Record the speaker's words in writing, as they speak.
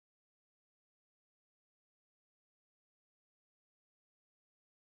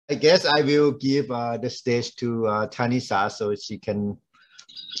I guess I will give the stage to Tanisa so she can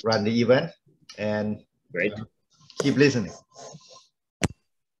run the event and Great. Keep listening.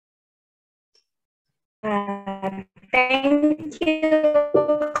 Thank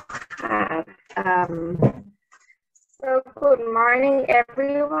you. So good morning,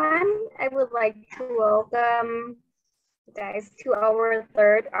 everyone. I would like to welcome you guys to our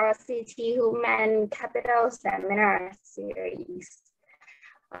third RCT Human Capital Seminar series.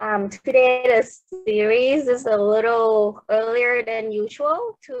 Today, the series is a little earlier than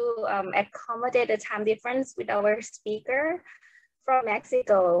usual to accommodate the time difference with our speaker from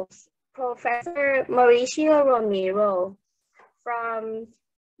Mexico, Professor Mauricio Romero from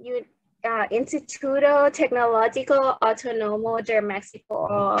Instituto Tecnológico Autónomo de Mexico,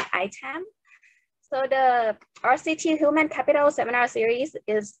 or ITAM. So the RCT Human Capital Seminar Series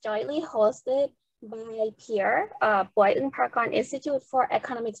is jointly hosted by Pierre, Boy-Ung Parkon Institute for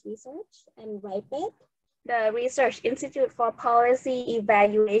Economics Research, and RIPET, the Research Institute for Policy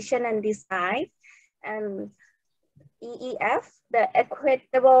Evaluation and Design, and EEF, the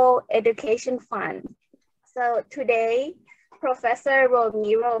Equitable Education Fund. So today, Professor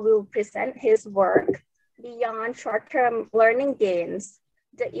Romero will present his work, Beyond Short-Term Learning Gains,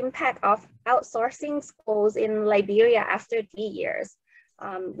 the Impact of Outsourcing Schools in Liberia After 3 years,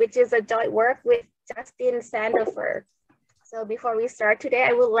 which is a joint work with Justin Sandifer. So before we start today,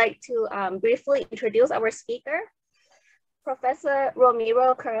 I would like to briefly introduce our speaker. Professor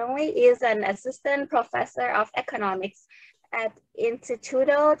Romero currently is an assistant professor of economics at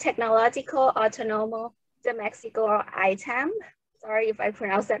Instituto Tecnológico Autónomo de Mexico, or ITAM. Sorry if I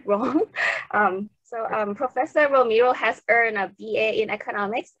pronounced that wrong. Professor Romero has earned a BA in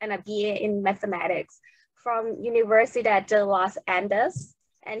economics and a BA in mathematics from Universidad de los Andes,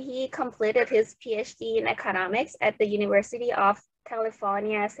 and he completed his PhD in economics at the University of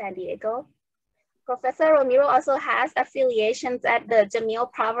California, San Diego. Professor Romero also has affiliations at the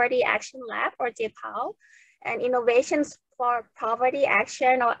Jamil Poverty Action Lab, or JPAL, and Innovations for Poverty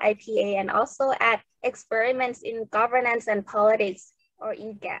Action, or IPA, and also at Experiments in Governance and Politics, or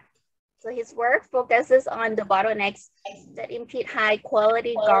EGAP. So his work focuses on the bottlenecks that impede high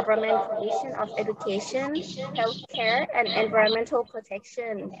quality government provision of education, healthcare, and environmental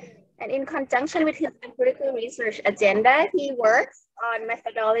protection. And in conjunction with his empirical research agenda, he works on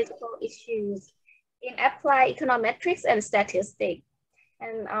methodological issues in applied econometrics and statistics.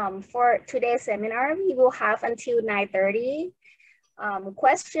 And for today's seminar, we will have until 9:30.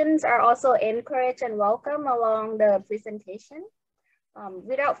 Questions are also encouraged and welcome along the presentation.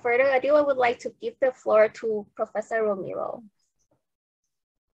 Without further ado, I would like to give the floor to Professor Romero.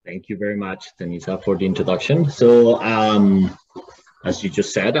 Thank you very much, Tanisa, for the introduction. So as you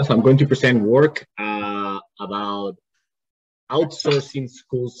just said, I'm going to present work about outsourcing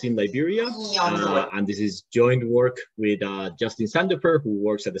schools in Liberia. And this is joint work with Justin Sandifer, who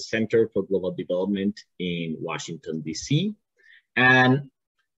works at the Center for Global Development in Washington, DC. And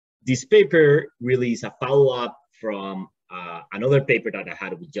this paper really is a follow-up from another paper that I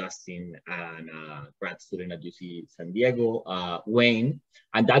had with Justin and a grad student at UC San Diego, Wayne,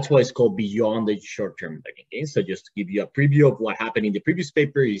 and that's why it's called Beyond the Short-Term Learning Gains. So just to give you a preview of what happened in the previous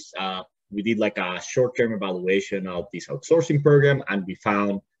paper is we did like a short-term evaluation of this outsourcing program, and we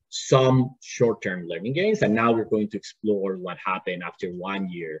found some short-term learning gains, and now we're going to explore what happened after 1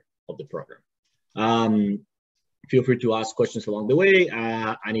 year of the program. Feel free to ask questions along the way,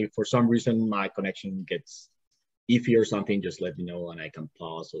 and if for some reason my connection gets iffy or something, just let me know and I can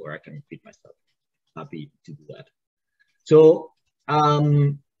pause or I can repeat myself. Happy to do that. So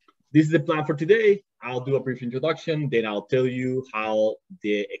this is the plan for today. I'll do a brief introduction, then I'll tell you how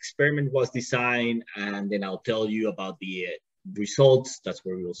the experiment was designed, and then I'll tell you about the results. That's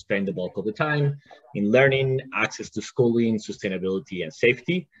where we will spend the bulk of the time in learning, access to schooling, sustainability, and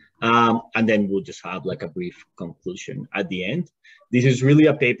safety. And then we'll just have like a brief conclusion at the end. This is really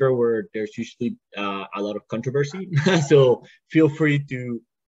a paper where there's usually a lot of controversy. So feel free to,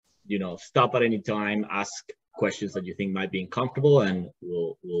 stop at any time, ask questions that you think might be uncomfortable, and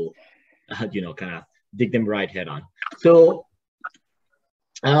we'll kind of dig them right head on. So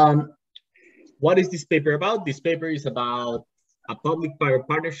what is this paper about? This paper is about a public-private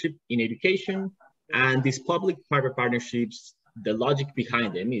partnership in education. And these public-private partnerships, the logic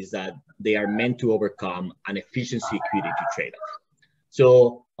behind them is that they are meant to overcome an efficiency equity trade-off.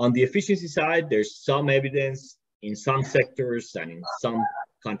 So on the efficiency side, there's some evidence in some sectors and in some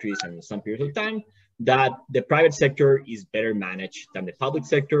countries and in some periods of time that the private sector is better managed than the public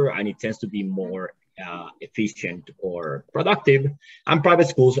sector, and it tends to be more efficient or productive, and private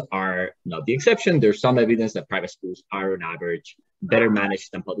schools are not the exception. There's some evidence that private schools are on average better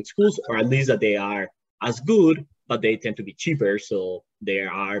managed than public schools, or at least that they are as good, but they tend to be cheaper, so they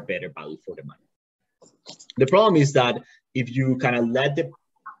are better value for the money. The problem is that if you kind of let the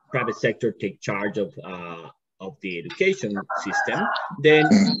private sector take charge of the education system, then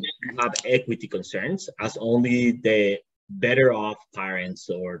you have equity concerns, as only the better off parents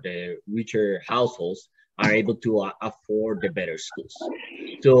or the richer households are able to afford the better schools.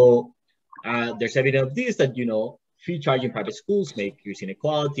 So there's evidence of this, that, you know, fee charging private schools may increase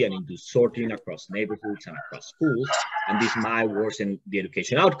inequality and induce sorting across neighborhoods and across schools. And this might worsen the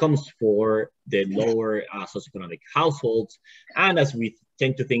education outcomes for the lower socioeconomic households. And as we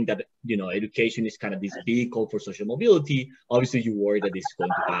tend to think that, you know, education is kind of this vehicle for social mobility, obviously you worry that it's going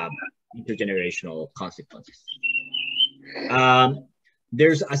to have intergenerational consequences.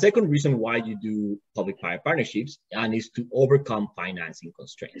 There's a second reason why you do public-private partnerships, and is to overcome financing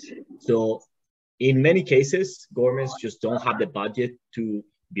constraints. So in many cases, governments just don't have the budget to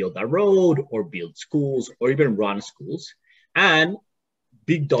build a road or build schools or even run schools. And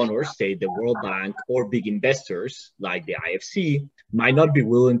big donors, say the World Bank, or big investors like the IFC, might not be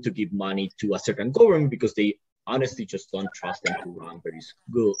willing to give money to a certain government because they honestly just don't trust them to run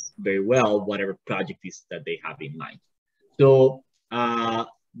very well whatever project is that they have in mind. So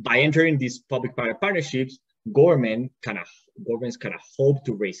by entering these public-private partnerships, governments kind of hope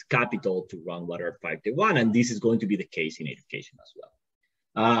to raise capital to run whatever project they want, and this is going to be the case in education as well.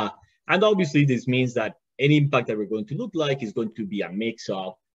 And obviously, this means that any impact that we're going to look like is going to be a mix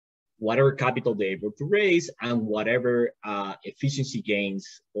of whatever capital they're able to raise and whatever efficiency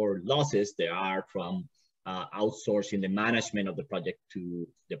gains or losses there are from outsourcing the management of the project to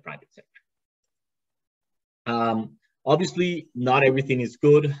the private sector. Obviously, not everything is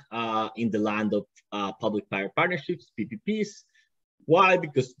good in the land of public-private partnerships, PPPs. Why?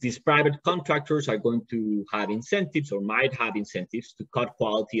 Because these private contractors are going to have incentives, or might have incentives, to cut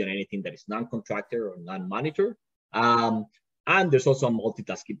quality on anything that is non-contractor or non-monitor. And there's also a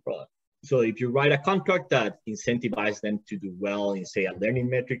multitasking problem. So if you write a contract that incentivizes them to do well in, say, a learning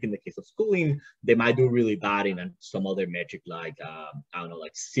metric in the case of schooling, they might do really bad in some other metric like, I don't know,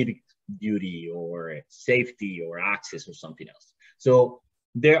 like civic duty or safety or access or something else. So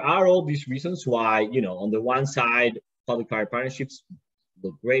there are all these reasons why, you know, on the one side, public-private partnerships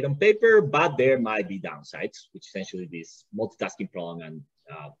look great on paper, but there might be downsides, which essentially this multitasking problem and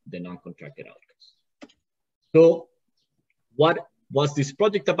the non-contracted outcomes. So what was this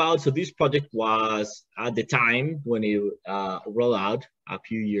project about? So this project was, at the time when it rolled out a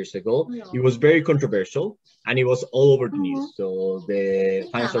few years ago, it was very controversial and it was all over the news. So the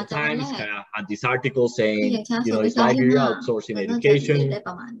Financial Times kind of had this article saying, you know, is Liberia outsourcing education?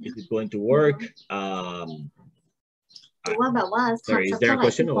 Is it going to work? Sorry, is there a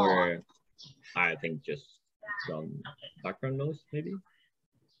question, or I think just some background noise maybe?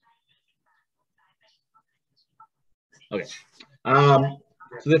 Okay.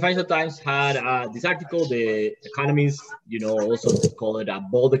 So the Financial Times had this article. The economists, you know, also call it a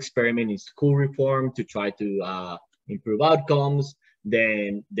bold experiment in school reform to try to improve outcomes.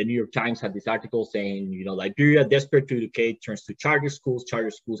 Then the New York Times had this article saying, you know, Liberia, desperate to educate, turns to charter schools.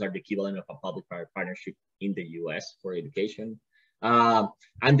 Charter schools are the equivalent of a public-private partnership in the US for education.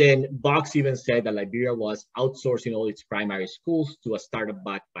 And then Vox even said that Liberia was outsourcing all its primary schools to a startup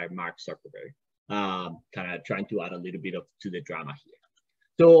backed by Mark Zuckerberg. Kind of trying to add a little bit to the drama here.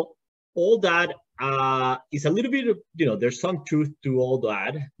 So all that is a little bit of, you know, there's some truth to all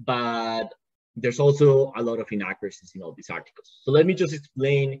that, but there's also a lot of inaccuracies in all these articles. So let me just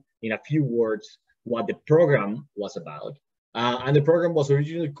explain in a few words what the program was about. And the program was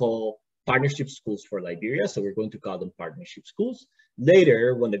originally called Partnership Schools for Liberia. So we're going to call them Partnership Schools.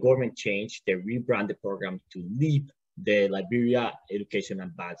 Later, when the government changed, they rebranded the program to LEAP, the Liberia Education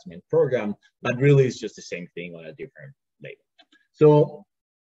Advancement Program, but really it's just the same thing on a different label. So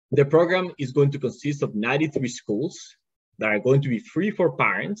the program is going to consist of 93 schools that are going to be free for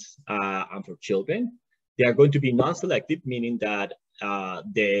parents and for children. They are going to be non-selective, meaning that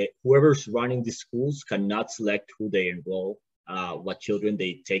whoever's running the schools cannot select who they enroll, what children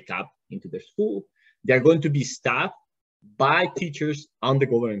they take up into their school. They're going to be staffed by teachers on the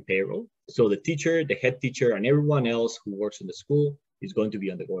government payroll. So the teacher, the head teacher, and everyone else who works in the school is going to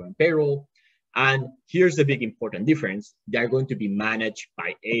be on the government payroll. And here's the big important difference. They're going to be managed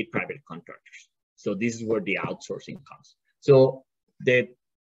by 8 private contractors. So this is where the outsourcing comes. So the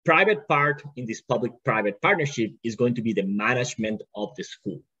private part in this public-private partnership is going to be the management of the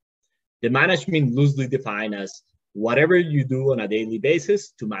school. The management loosely defined as whatever you do on a daily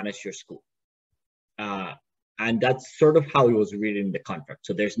basis to manage your school. And that's sort of how it was written in the contract.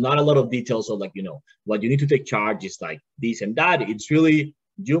 So there's not a lot of details of like, what you need to take charge is like this and that. It's really,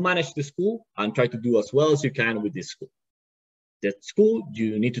 you manage the school and try to do as well as you can with this school. The school,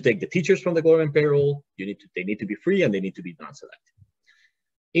 you need to take the teachers from the government payroll. They need to be free and they need to be non-selective.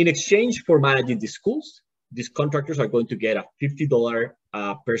 In exchange for managing the schools, these contractors are going to get a $50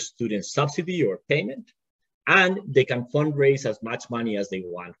 per student subsidy or payment, and they can fundraise as much money as they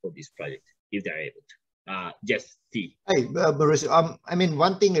want for this project if they're able to. Yes, T. Hey, Mauricio, I mean,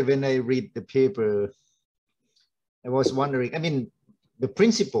 one thing when I read the paper, I was wondering, I mean, the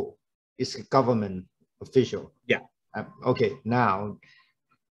principal is a government official. Yeah. Okay, now,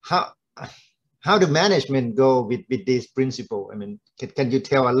 how do management go with this principal? I mean, can you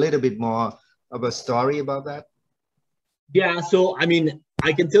tell a little bit more of a story about that? Yeah, so I mean,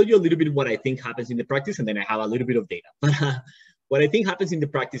 I can tell you a little bit what I think happens in the practice, and then I have a little bit of data. But what I think happens in the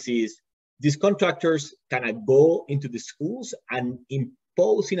practice is these contractors kind of go into the schools and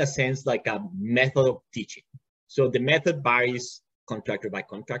impose, in a sense, like a method of teaching. So the method varies contractor by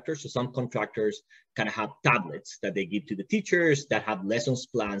contractor. So some contractors kind of have tablets that they give to the teachers that have lessons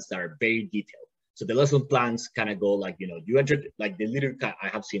plans that are very detailed. So the lesson plans kind of go like, you entered, like the little, I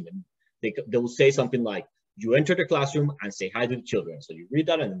have seen them. They will say something like, you enter the classroom and say hi to the children. So you read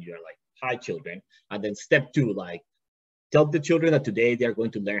that and then you're like, hi children. And then step 2, like, tell the children that today they're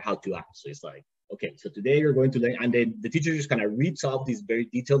going to learn how to act. So it's like, okay, so today you're going to learn, and then the teacher just kind of reads off this very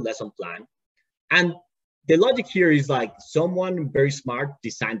detailed lesson plan. And the logic here is like someone very smart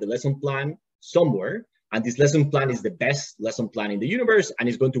designed the lesson plan somewhere, and this lesson plan is the best lesson plan in the universe, and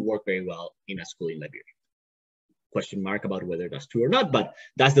it's going to work very well in a school in Liberia. Question mark about whether that's true or not, but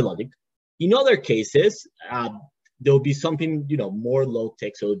that's the logic. In other cases, there'll be something, more low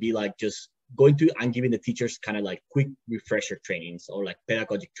tech. So it'll be like just going to and giving the teachers kind of like quick refresher trainings or like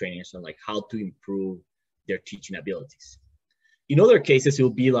pedagogic trainings on like how to improve their teaching abilities. In other cases, it will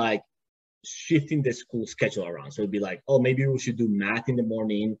be like shifting the school schedule around. So it'll be like, oh, maybe we should do math in the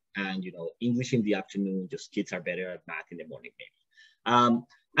morning and, English in the afternoon. Just kids are better at math in the morning, maybe.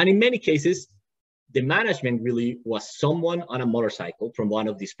 And in many cases, the management really was someone on a motorcycle from one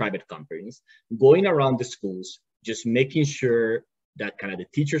of these private companies going around the schools, just making sure that kind of the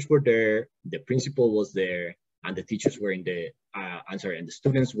teachers were there, the principal was there, and the teachers were in the, and the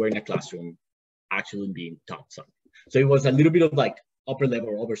students were in a classroom actually being taught something. So it was a little bit of like upper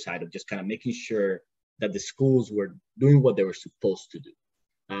level oversight of just kind of making sure that the schools were doing what they were supposed to do.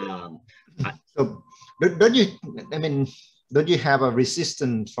 So don't you have a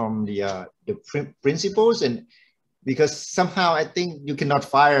resistance from the principals? And because somehow I think you cannot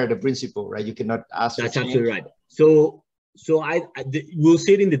fire the principal, right? You cannot ask. That's absolutely right. So we'll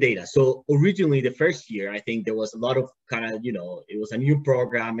see it in the data. So originally the first year, I think there was a lot of kind of, it was a new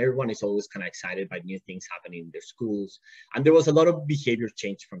program. Everyone is always kind of excited by new things happening in their schools. And there was a lot of behavior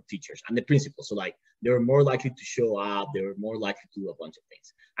change from teachers and the principals. So like they were more likely to show up. They were more likely to do a bunch of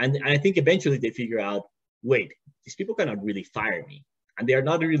things. And I think eventually they figure out, wait, these people cannot really fire me. And they are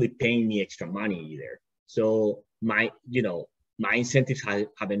not really paying me extra money either. So my incentives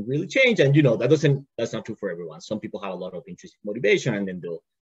haven't really changed. And, that's not true for everyone. Some people have a lot of intrinsic motivation and then they'll,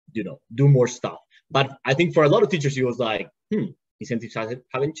 do more stuff. But I think for a lot of teachers, it was like, incentives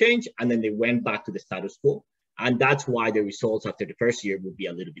haven't changed. And then they went back to the status quo. And that's why the results after the first year would be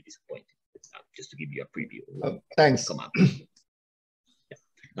a little bit disappointing, just to give you a preview. Thanks. Come up.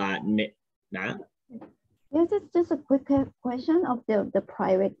 Nah? Yes, it's just a quick question of the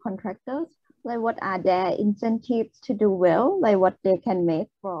private contractors. Like what are their incentives to do well? Like what they can make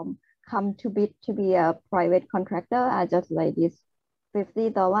from come to be a private contractor are just like this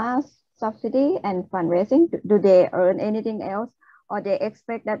 $50 subsidy and fundraising. Do they earn anything else? Or they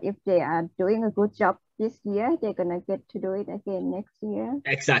expect that if they are doing a good job this year, they're gonna get to do it again next year?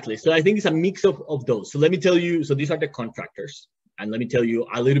 Exactly. So I think it's a mix of those. So let me tell you, so these are the contractors. And let me tell you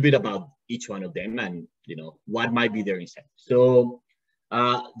a little bit about each one of them and what might be their incentive. So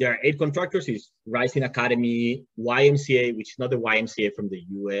there are 8 contractors. Is Rising Academy, YMCA, which is not the YMCA from the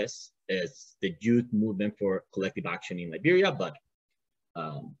US, it's the Youth Movement for Collective Action in Liberia, but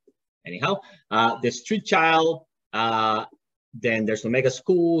anyhow, the Street Child, then there's Omega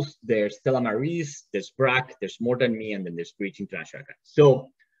Schools, there's Stella Maris, there's BRAC, there's More Than Me, and then there's Bridge International Academy. So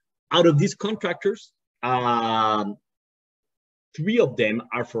out of these contractors, 3 of them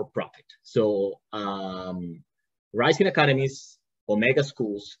are for profit. So Rising Academies, Omega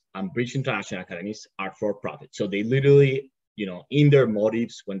Schools, and Bridge International Academies are for profit. So they literally, in their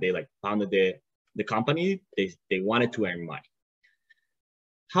motives when they like founded the company, they wanted to earn money.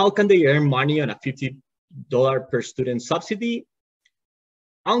 How can they earn money on a $50 per student subsidy?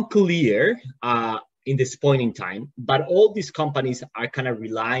 unclear in this point in time, but all these companies are kind of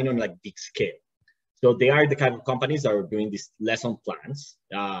relying on like big scale. So they are the kind of companies that are doing these lesson plans,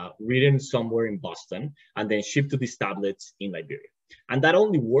 written somewhere in Boston, and then shipped to these tablets in Liberia. And that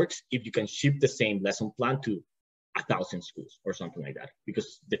only works if you can ship the same lesson plan to 1,000 schools or something like that,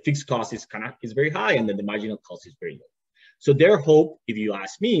 because the fixed cost is very high, and then the marginal cost is very low. So their hope, if you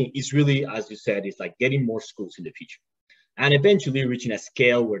ask me, is really, as you said, is like getting more schools in the future, and eventually reaching a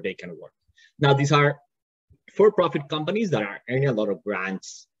scale where they can work. Now, these are for-profit companies that are earning a lot of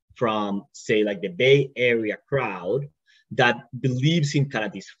grants from, say, like the Bay Area crowd that believes in kind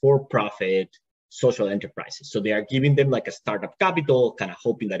of these for-profit social enterprises. So they are giving them like a startup capital, kind of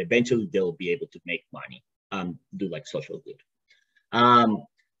hoping that eventually they'll be able to make money, do like social good.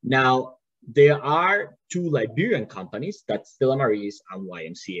 Now, there are two Liberian companies, that's Stella Maris and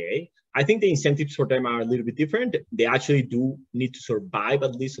YMCA. I think the incentives for them are a little bit different. They actually do need to survive,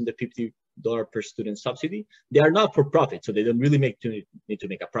 at least on the $50 per student subsidy. They are not for profit, so they don't really need to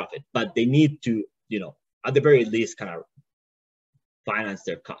make a profit, but they need to, you know, at the very least, kind of finance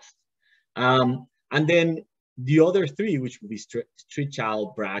their costs. And then the other three, which would be Street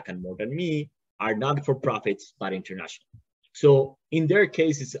Child, BRAC, and More Than Me, are not for profits, but international. So in their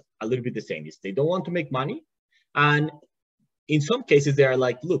case, it's a little bit the same. Is they don't want to make money. And in some cases, they are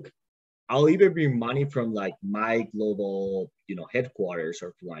like, look, I'll either bring money from like my global, you know, headquarters,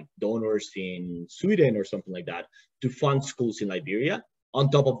 or to like donors in Sweden or something like that, to fund schools in Liberia on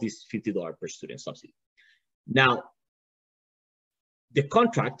top of this $50 per student subsidy. Now, the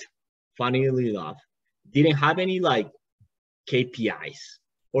contract, funnily enough, didn't have any like KPIs,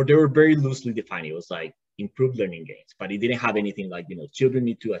 or they were very loosely defined. It was like improve learning gains, but it didn't have anything like, you know, children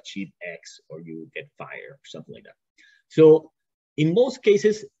need to achieve X or you get fired or something like that. So in most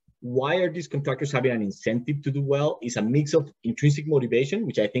cases, why are these contractors having an incentive to do well is a mix of intrinsic motivation,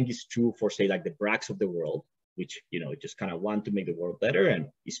 which I think is true for, say, like the BRACs of the world, which, you know, just kind of want to make the world better and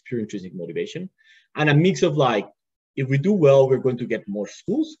is pure intrinsic motivation, and a mix of like, if we do well, we're going to get more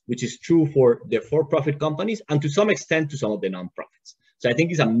schools, which is true for the for-profit companies and to some extent to some of the nonprofits. So I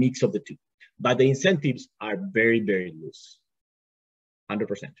think it's a mix of the two, but the incentives are very, very loose, 100%.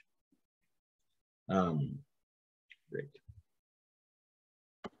 Great.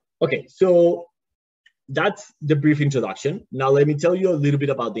 Okay, so that's the brief introduction. Now let me tell you a little bit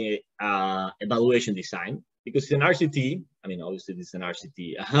about the evaluation design, because it's an RCT, I mean, obviously this is an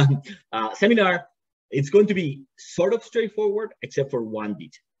RCT seminar. It's going to be sort of straightforward, except for one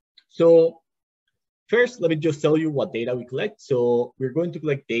detail. So first, let me just tell you what data we collect. So we're going to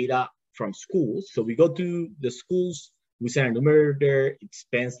collect data from schools. So we go to the schools, we send a numerator there, it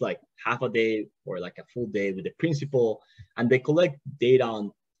spends like half a day or like a full day with the principal, and they collect data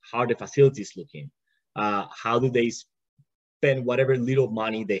on how the facility is looking, how do they spend whatever little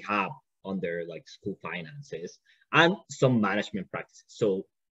money they have on their like school finances, and some management practices. So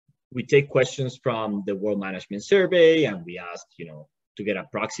we take questions from the World Management Survey, and we ask, you know, to get a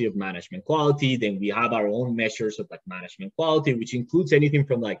proxy of management quality. Then we have our own measures of like management quality, which includes anything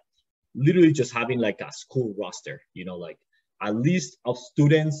from like literally just having like a school roster, you know, like a list of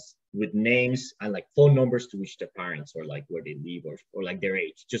students with names and like phone numbers to which their parents or like where they live or like their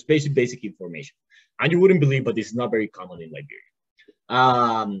age, just basic information. And you wouldn't believe, but this is not very common in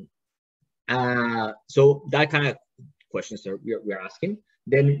Liberia. So that kind of questions that we're asking.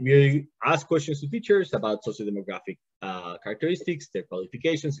 Then we ask questions to teachers about sociodemographic characteristics, their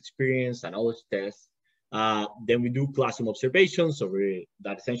qualifications, experience, and all those tests. Then we do classroom observations. So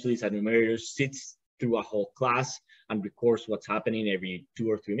that essentially is a numerator sits through a whole class and records what's happening every 2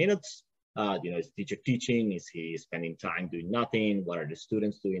 or 3 minutes. You know, is the teacher teaching? Is he spending time doing nothing? What are the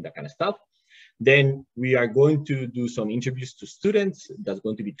students doing? That kind of stuff. Then we are going to do some interviews to students. That's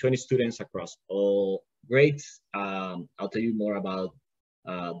going to be 20 students across all grades. I'll tell you more about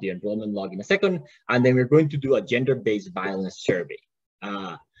the enrollment log in a second. And then we're going to do a gender-based violence survey.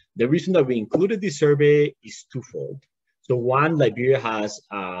 The reason that we included this survey is twofold. So one, Liberia has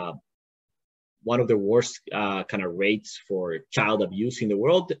one of the worst kind of rates for child abuse in the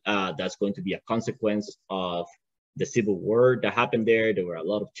world. That's going to be a consequence of the civil war that happened there. There were a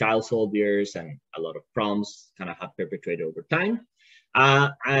lot of child soldiers and a lot of crimes kind of have perpetrated over time.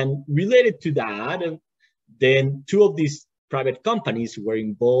 And related to that, then 2 of these private companies were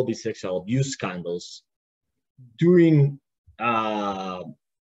involved in sexual abuse scandals during the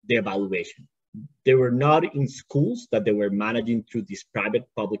evaluation. They were not in schools that they were managing through this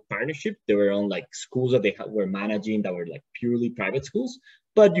private-public partnership. They were on like schools that they were managing that were like purely private schools.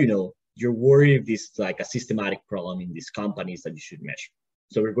 But you know, you're worried if this is like a systematic problem in these companies that you should measure.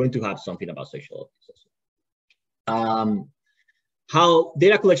 So we're going to have something about sexual abuse. how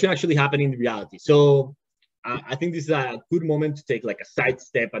data collection actually happened in reality. So I think this is a good moment to take like a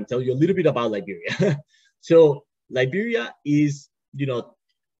sidestep and tell you a little bit about Liberia. So Liberia is, you know,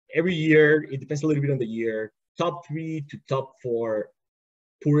 every year, it depends a little bit on the year, top 3 to top 4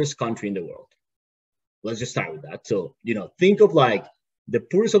 poorest country in the world. Let's just start with that. So, you know, think of like the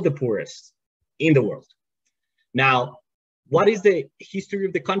poorest of the poorest in the world. Now, what is the history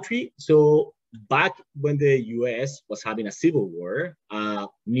of the country? So back when the US was having a civil war,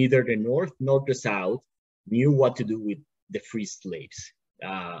 neither the North nor the South knew what to do with the free slaves.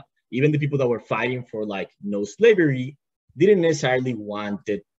 Even the people that were fighting for like no slavery didn't necessarily want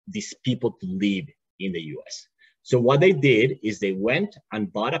these people to live in the US. So what they did is they went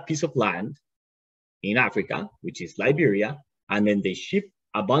and bought a piece of land in Africa, which is Liberia, and then they shipped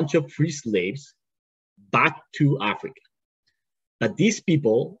a bunch of free slaves back to Africa. But these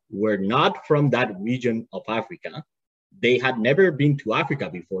people were not from that region of Africa. They had never been to Africa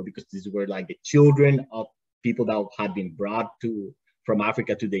before because these were like the children of people that had been brought from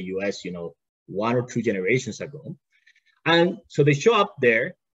Africa to the US, you know, 1 or 2 generations ago. And so they show up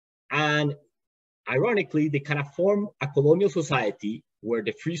there, and ironically, they kind of form a colonial society where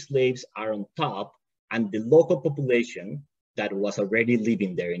the free slaves are on top, and the local population that was already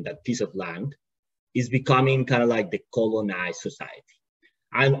living there in that piece of land is becoming kind of like the colonized society.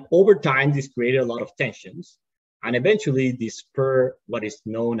 And over time, this created a lot of tensions. And eventually this spurred what is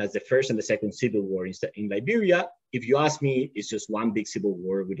known as the First and the Second Civil War in Liberia. If you ask me, it's just one big civil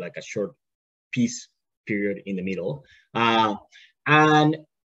war with like a short peace period in the middle. And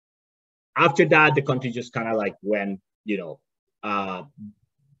after that, the country just kind of like went, you know,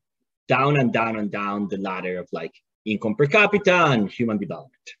 down and down and down the ladder of like income per capita and human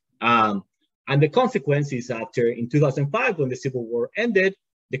development. And the consequence is after in 2005, when the civil war ended,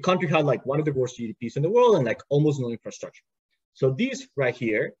 the country had like one of the worst GDPs in the world and like almost no infrastructure. So this right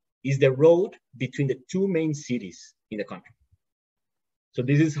here is the road between the 2 main cities in the country. So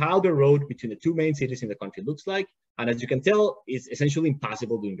this is how the road between the 2 main cities in the country looks like. And as you can tell, it's essentially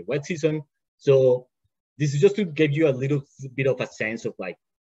impassable during the wet season. So this is just to give you a little bit of a sense of like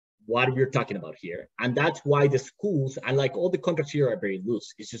what we're talking about here. And that's why the schools, and like all the contracts here, are very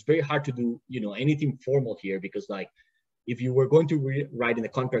loose. It's just very hard to do, you know, anything formal here, because like if you were going to write in the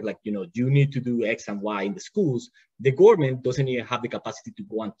contract, like, you know, you need to do X and Y in the schools, the government doesn't even have the capacity to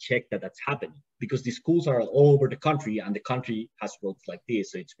go and check that that's happening, because the schools are all over the country and the country has roads like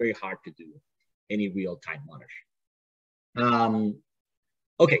this. So it's very hard to do any real-time monitoring.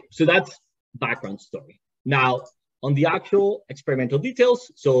 Okay, so that's background story. Now, on the actual experimental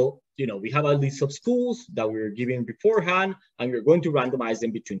details, so, you know, we have a list of schools that we're giving beforehand, and we're going to randomize them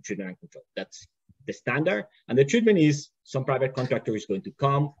between treatment and control. That's the standard. And the treatment is some private contractor is going to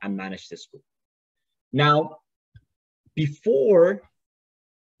come and manage the school. Now, before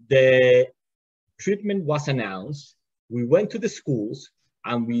the treatment was announced, we went to the schools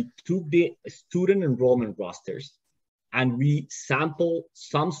and we took the student enrollment rosters and we sampled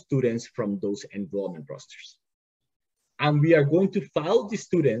some students from those enrollment rosters. And we are going to follow the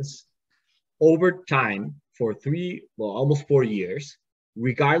students over time for almost 4 years,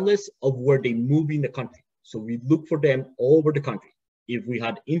 regardless of where they move in the country. So we look for them all over the country. If we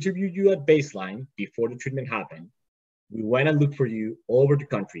had interviewed you at baseline before the treatment happened, we went and looked for you all over the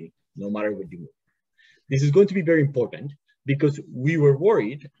country, no matter where you move. This is going to be very important because we were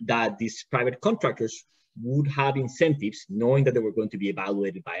worried that these private contractors would have incentives, knowing that they were going to be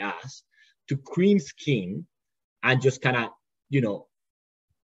evaluated by us, to cream skim and just kind of, you know,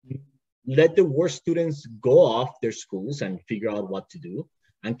 let the worst students go off their schools and figure out what to do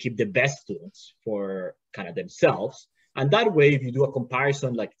and keep the best students for kind of themselves. And that way, if you do a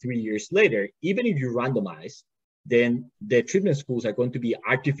comparison like 3 years later, even if you randomize, then the treatment schools are going to be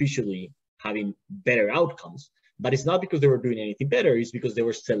artificially having better outcomes. But it's not because they were doing anything better, it's because they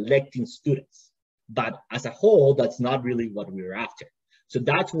were selecting students. But as a whole, that's not really what we were after. So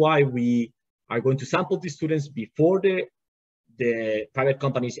that's why we are going to sample the students before the private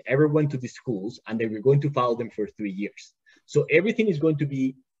companies ever went to the schools, and then we're going to follow them for 3 years. So everything is going to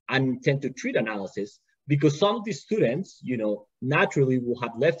be an intent to treat analysis, because some of these students, you know, naturally will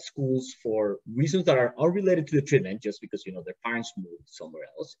have left schools for reasons that are unrelated to the treatment, just because, you know, their parents moved somewhere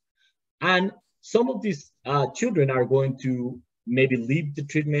else. And some of these children are going to maybe leave the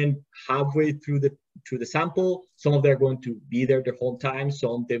treatment halfway through the sample. Some of them are going to be there the whole time.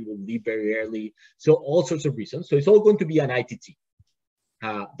 Some of them will leave very early. So all sorts of reasons. So it's all going to be an ITT.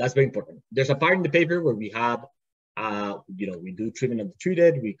 That's very important. There's a part in the paper where we have, you know, we do treatment of the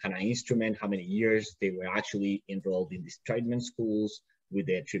treated. We kind of instrument how many years they were actually enrolled in these treatment schools. with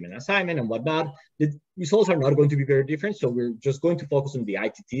the treatment assignment and whatnot, the results are not going to be very different. So we're just going to focus on the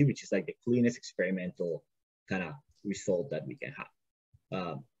ITT, which is like the cleanest experimental kind of result that we can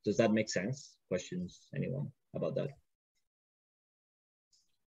have. Does that make sense? Questions, anyone about that?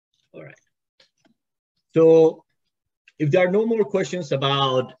 All right. So if there are no more questions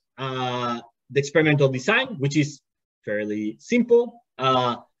about the experimental design, which is fairly simple,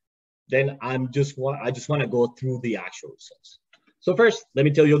 then I just want to go through the actual results. So first, let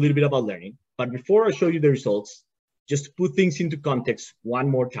me tell you a little bit about learning. But before I show you the results, just to put things into context one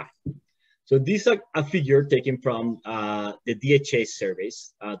more time. So this is a figure taken from the DHA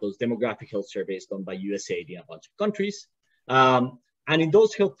surveys, those demographic health surveys done by USAID in a bunch of countries. And in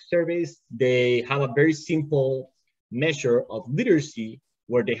those health surveys, they have a very simple measure of literacy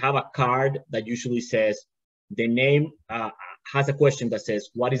where they have a card that usually says the name, has a question that says,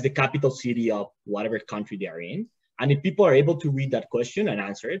 what is the capital city of whatever country they are in? And if people are able to read that question and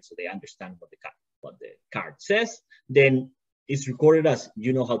answer it, so they understand what the card says, then it's recorded as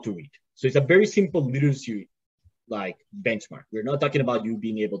you know how to read. So it's a very simple literacy like benchmark. We're not talking about you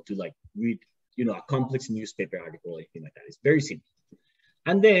being able to like read, you know, a complex newspaper article or anything like that. It's very simple.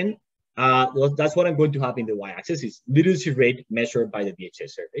 And then that's what I'm going to have in the y-axis is literacy rate measured by the DHA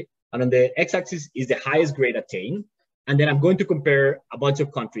survey. And on the x-axis is the highest grade attained. And then I'm going to compare a bunch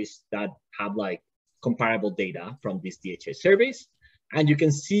of countries that have like comparable data from these DHA surveys. And you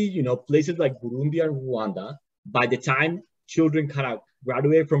can see, you know, places like Burundi and Rwanda, by the time children kind of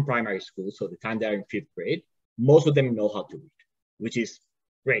graduate from primary school, so the time they're in 5th grade, most of them know how to read, which is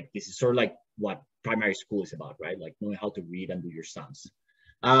great. This is sort of like what primary school is about, right? Like knowing how to read and do your sums.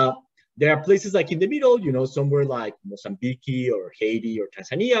 There are places like in the middle, you know, somewhere like Mozambique or Haiti or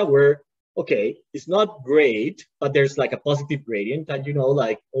Tanzania where, okay, it's not great, but there's like a positive gradient that, you know,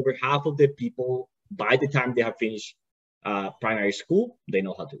 like over half of the people, by the time they have finished primary school, they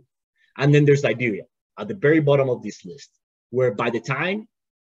know how to read. And then there's Liberia at the very bottom of this list, where by the time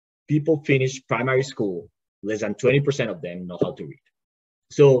people finish primary school, less than 20% of them know how to read.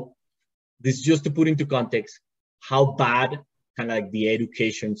 So this is just to put into context how bad kind of like the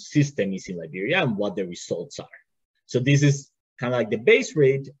education system is in Liberia and what the results are. So this is kind of like the base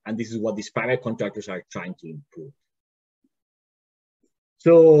rate, and this is what these private contractors are trying to improve.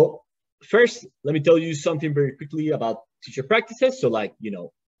 So first, let me tell you something very quickly about teacher practices. So like, you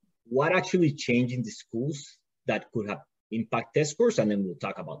know, what actually changed in the schools that could have impact test scores, and then we'll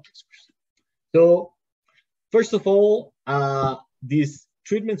talk about test scores. So first of all, these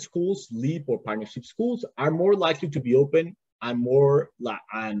treatment schools, LEAP or partnership schools, are more likely to be open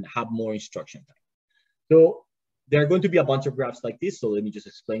and have more instruction time. So there are going to be a bunch of graphs like this. So let me just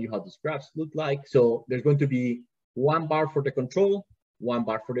explain you how these graphs look like. So there's going to be one bar for the control, one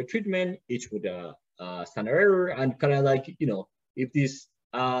bar for the treatment, each with a standard error, and kind of like, you know, if these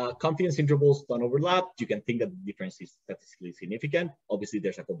confidence intervals don't overlap, you can think that the difference is statistically significant. Obviously,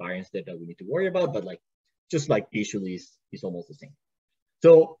 there's a covariance there that we need to worry about, but like just like visually is almost the same.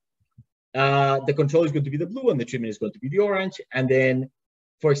 So the control is going to be the blue and the treatment is going to be the orange. And then,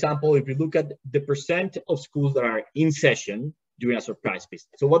 for example, if you look at the percent of schools that are in session during a surprise visit.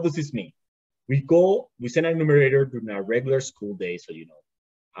 So what does this mean? We send a numerator during our regular school day. So, you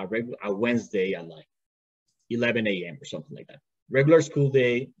know, a Wednesday at like 11 a.m. or something like that. Regular school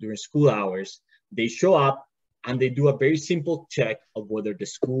day during school hours, they show up and they do a very simple check of whether the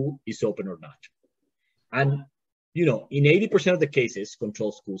school is open or not. And, you know, in 80% of the cases,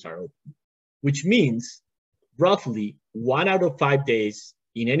 control schools are open, which means roughly 1 out of 5 days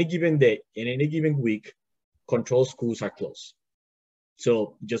in any given day, in any given week, control schools are closed.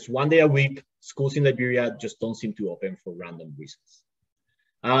 So just 1 day a week, schools in Liberia just don't seem to open for random reasons.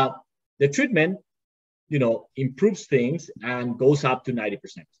 The treatment, you know, improves things and goes up to 90%.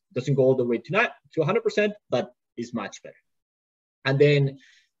 Doesn't go all the way to 100%, but is much better. And then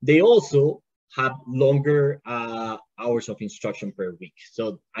they also have longer hours of instruction per week.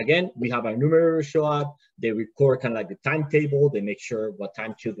 So again, we have our numerator show up, they record kind of like the timetable, they make sure what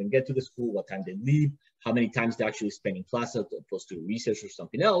time children get to the school, what time they leave, how many times they actually spend in class as opposed to research or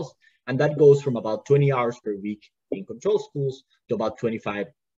something else. And that goes from about 20 hours per week in control schools to about 25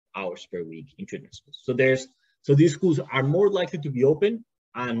 hours per week in treatment schools. So these schools are more likely to be open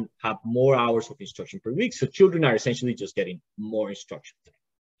and have more hours of instruction per week. So children are essentially just getting more instruction time.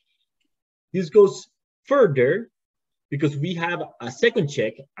 This goes further because we have a second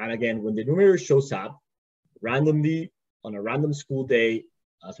check. And again, when the numerator shows up randomly on a random school day,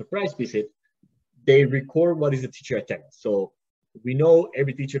 a surprise visit, they record what is the teacher attendance. So we know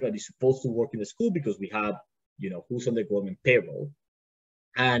every teacher that is supposed to work in the school because we have, you know, who's on the government payroll.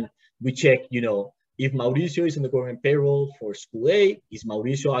 And we check, you know, if Mauricio is in the government payroll for school A, is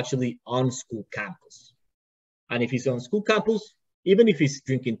Mauricio actually on school campus? And if he's on school campus, even if he's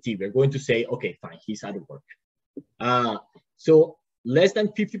drinking tea, we're going to say, okay, fine, he's at work. So less than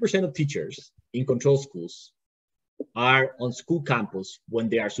 50% of teachers in control schools are on school campus when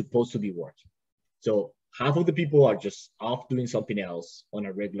they are supposed to be working. So half of the people are just off doing something else on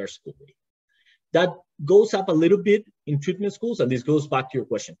a regular school day. That goes up a little bit in treatment schools, and this goes back to your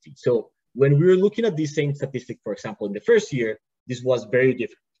question, T. So when we were looking at this same statistic, for example, in the first year, this was very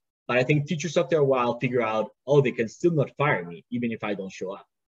different. But I think teachers after a while figure out, oh, they can still not fire me, even if I don't show up.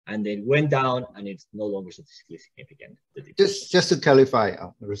 And then went down, and it's no longer statistically significant. Just to clarify,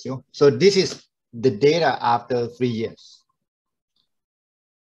 Mauricio, so this is the data after 3 years.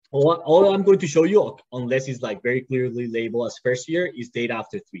 All I'm going to show you, unless it's like very clearly labeled as first year, is data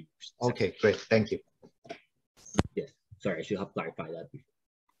after 3 years. Okay, great. Thank you. Yes, sorry, I should have clarified that before.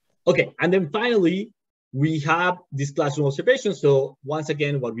 Okay, and then finally, we have this classroom observation. So once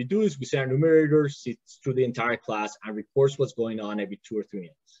again, what we do is we send our numerator, sits through the entire class and reports what's going on every 2 or 3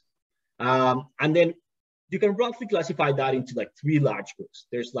 minutes. And then you can roughly classify that into like 3 large groups.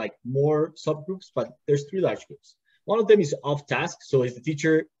 There's like more subgroups, but there's 3 large groups. One of them is off task. So is the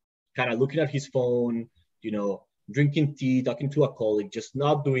teacher kind of looking at his phone, you know, drinking tea, talking to a colleague, just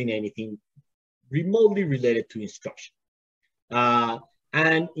not doing anything remotely related to instruction.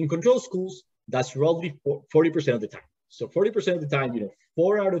 And in control schools, that's roughly 40% of the time. So 40% of the time, you know,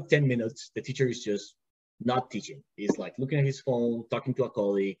 4 out of 10 minutes, the teacher is just not teaching. He's like looking at his phone, talking to a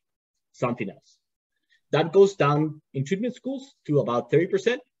colleague, something else. That goes down in treatment schools to about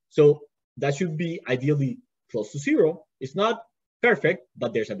 30%. So that should be ideally close to 0. It's not perfect,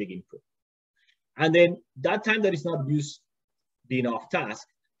 but there's a big improvement. And then that time that is not used being off task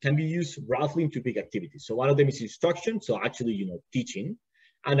can be used roughly into big activities. So one of them is instruction, so actually, you know, teaching.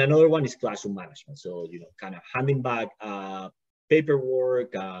 And another one is classroom management. So, you know, kind of handing back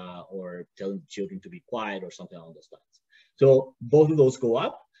paperwork or telling children to be quiet or something along those lines. So both of those go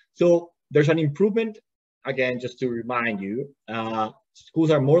up. So there's an improvement. Again, just to remind you, schools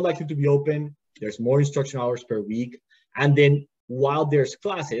are more likely to be open. There's more instruction hours per week. And then while there's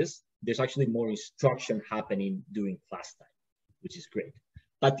classes, there's actually more instruction happening during class time, which is great.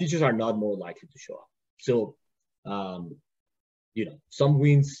 But teachers are not more likely to show up. So, you know, some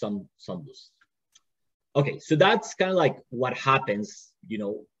wins, some lose. Okay, so that's kind of like what happens, you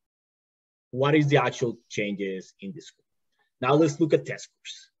know, what is the actual changes in the school. Now let's look at test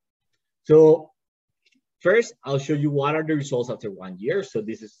scores. So first, I'll show you what are the results after 1 year. So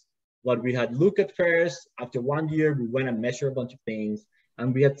this is what we had looked at first. After 1 year, we went and measured a bunch of things.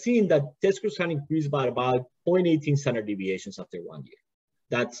 And we had seen that test scores had increased by about 0.18 standard deviations after 1 year.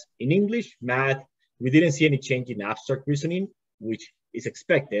 That's in English, math. We didn't see any change in abstract reasoning, which is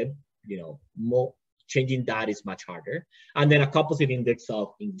expected. You know, more changing that is much harder. And then a composite index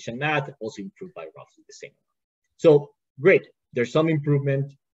of English and math also improved by roughly the same amount. So great, there's some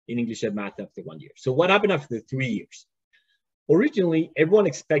improvement in English and math after 1 year. So what happened after 3 years? Originally, everyone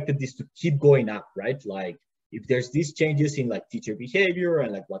expected this to keep going up, right? Like if there's these changes in like teacher behavior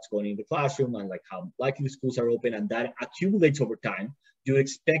and like what's going on in the classroom and like how likely schools are open and that accumulates over time, you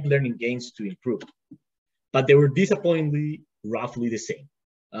expect learning gains to improve. But they were disappointingly roughly the same.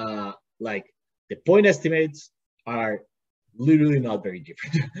 Like the point estimates are literally not very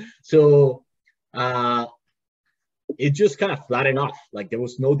different. So it just kind of flattened off. Like there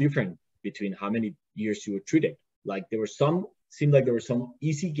was no difference between how many years you were treated. Like there were some, seemed like there were some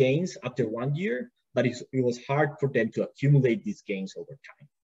easy gains after 1 year, but it was hard for them to accumulate these gains over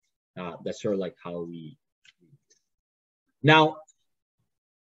time. That's sort of like how we. Now,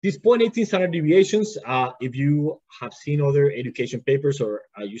 these 0.18 standard deviations, if you have seen other education papers or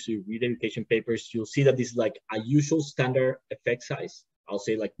usually read education papers, you'll see that this is like a usual standard effect size. I'll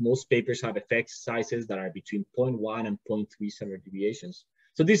say like most papers have effect sizes that are between 0.1 and 0.3 standard deviations.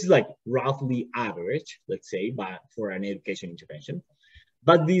 So this is like roughly average, let's say, for an education intervention.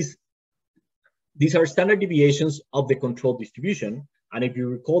 But these are standard deviations of the control distribution. And if you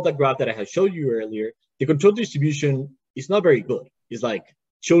recall the graph that I had showed you earlier, the control distribution is not very good. It's like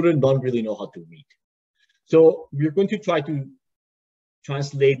children don't really know how to read. So we're going to try to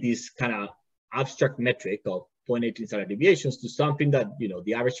translate this kind of abstract metric of 0.18 standard deviations to something that, you know,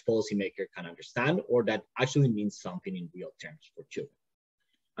 the average policymaker can understand or that actually means something in real terms for children.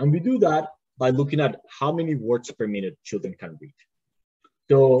 And we do that by looking at how many words per minute children can read.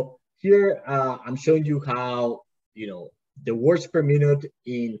 So here I'm showing you how, you know, the words per minute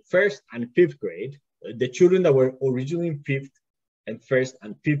in 1st and 5th grade, the children that were originally in 5th and 1st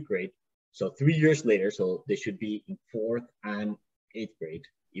and 5th grade, so 3 years later, so they should be in 4th and 8th grade,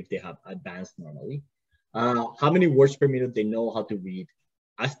 if they have advanced normally, how many words per minute they know how to read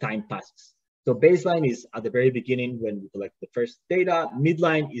as time passes. So baseline is at the very beginning when we collect the first data,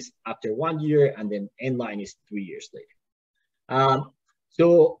 midline is after 1 year, and then end line is 3 years later.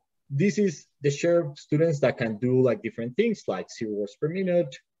 So this is the share of students that can do like different things like 0 words per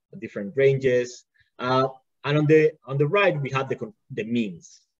minute, different ranges. And on the right, we have the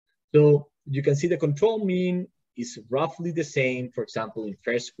means. So you can see the control mean is roughly the same, for example, in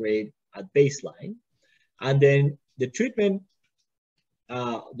first grade at baseline. And then the treatment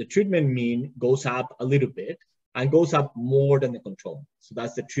mean goes up a little bit and goes up more than the control. So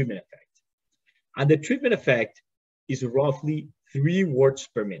that's the treatment effect. And the treatment effect is roughly 3 words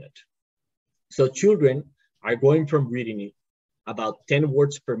per minute. So children are going from reading about 10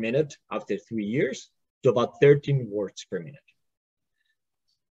 words per minute after 3 years to about 13 words per minute.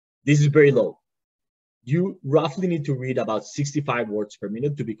 This is very low. You roughly need to read about 65 words per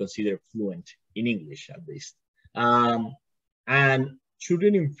minute to be considered fluent in English, at least. And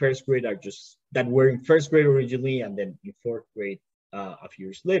children in first grade that were in first grade originally and then in fourth grade a few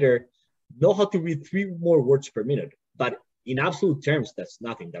years later, know how to read 3 more words per minute. But in absolute terms, that's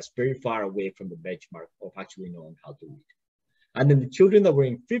nothing. That's very far away from the benchmark of actually knowing how to read. And then the children that were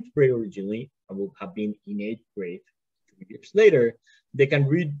in 5th grade originally and will have been in 8th grade 3 years later, they can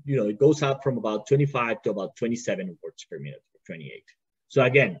read, it goes up from about 25 to about 27 words per minute, or 28. So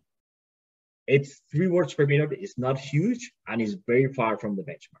again, it's 3 words per minute. It's not huge and is very far from the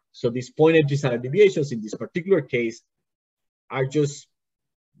benchmark. So these point standard deviations in this particular case are just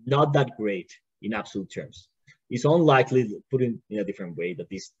not that great in absolute terms. It's unlikely, put in a different way, that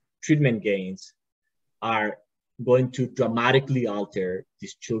these treatment gains are going to dramatically alter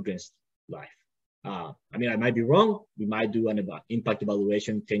these children's life. I mean, I might be wrong. We might do an impact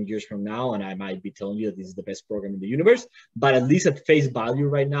evaluation 10 years from now, and I might be telling you that this is the best program in the universe. But at least at face value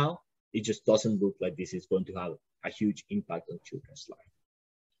right now, it just doesn't look like this is going to have a huge impact on children's life.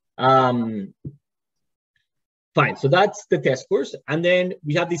 Fine, so that's the test scores. And then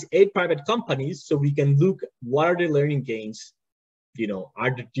we have these 8 private companies, so we can look what are the learning gains,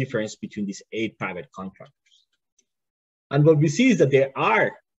 are the difference between these 8 private contractors. And what we see is that there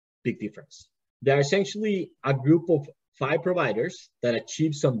are big difference. There are essentially a group of 5 providers that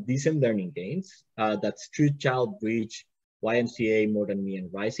achieve some decent learning gains. That's Street Child, Bridge, YMCA, More Than Me, and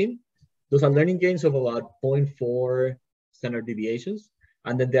Rising. Those are learning gains of about 0.4 standard deviations.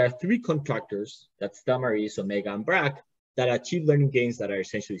 And then there are 3 contractors, that's Tamaris, Omega, and BRAC, that achieve learning gains that are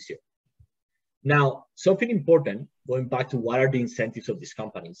essentially 0. Now, something important, going back to what are the incentives of these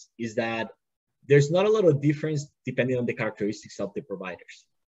companies, is that there's not a lot of difference depending on the characteristics of the providers.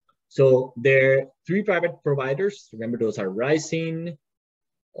 So there are 3 private providers. Remember, those are Rising,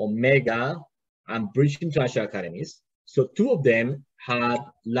 Omega, and Bridge International Academies. So 2 of them had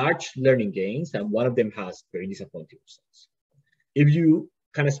large learning gains, and 1 of them has very disappointing results. If you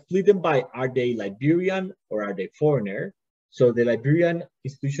kind of split them by, are they Liberian or are they foreigner? So the Liberian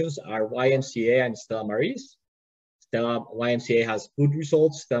institutions are YMCA and Stella Maris. YMCA has good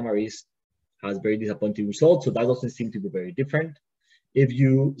results. Stella Maris has very disappointing results. So that doesn't seem to be very different. If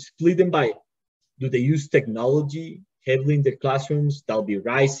you split them by, do they use technology heavily in their classrooms? That'll be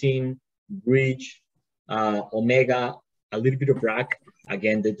Rising, Bridge, Omega, a little bit of BRAC.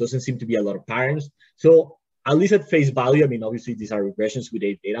 Again, there doesn't seem to be a lot of patterns. So at least at face value, I mean, obviously these are regressions with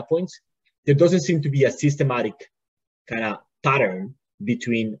 8 data points. There doesn't seem to be a systematic kind of pattern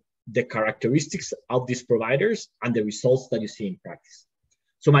between the characteristics of these providers and the results that you see in practice.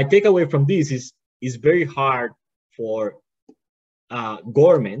 So my takeaway from this is it's very hard for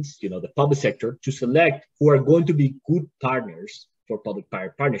governments, the public sector, to select who are going to be good partners for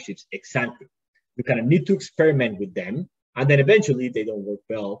public-private partnerships ex ante. You kind of need to experiment with them, and then eventually they don't work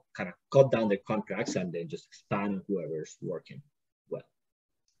well, kind of cut down their contracts and then just expand whoever's working well.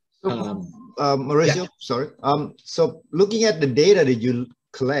 So, Mauricio, yeah. Sorry. So looking at the data that you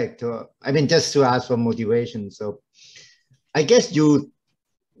collect, I mean, just to ask for motivation. So I guess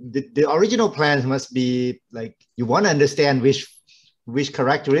the original plans must be like, you want to understand which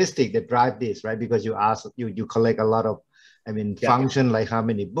characteristic that drive this, right? Because you collect a lot of, function, like how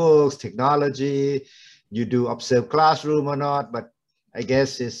many books, technology, you do observe classroom or not, but I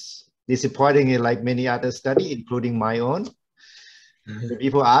guess it's disappointing like many other studies, including my own. When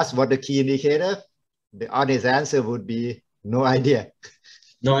people ask what the key indicator, the honest answer would be no idea.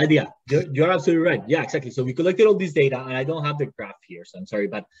 No idea. You're absolutely right. Yeah, exactly. So we collected all this data, and I don't have the graph here, so I'm sorry,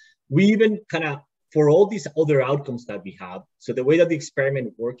 but we even kind of, for all these other outcomes that we have, so the way that the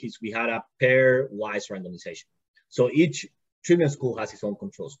experiment worked is we had a pair-wise randomization. So each treatment school has its own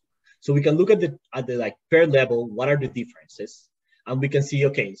control school. So we can look at the like pair level, what are the differences? And we can see,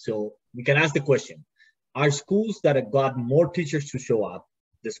 okay, so we can ask the question, are schools that have got more teachers to show up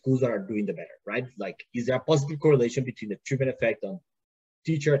the schools that are doing the better, right? Like, is there a positive correlation between the treatment effect on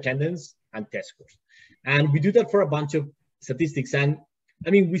teacher attendance and test scores? And we do that for a bunch of statistics. And I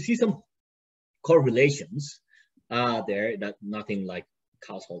mean, we see some correlations there, that nothing like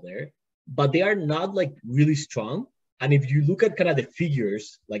causal there, but they are not like really strong. And if you look at kind of the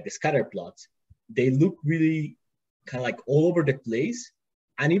figures, like the scatter plots, they look really kind of like all over the place.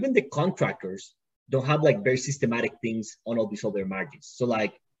 And even the contractors don't have like very systematic things on all these other margins. So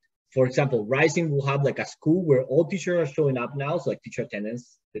like, for example, Rising will have like a school where all teachers are showing up now. So like teacher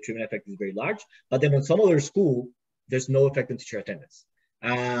attendance, the treatment effect is very large. But then on some other school, there's no effect on teacher attendance.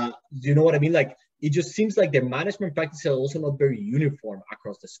 Do you know what I mean? Like, it just seems like the management practices are also not very uniform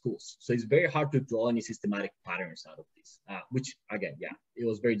across the schools. So it's very hard to draw any systematic patterns out of this, which again, yeah, it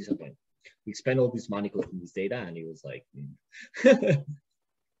was very disappointing. We spent all this money collecting this data and it was like,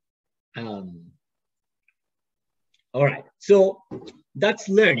 all right, so that's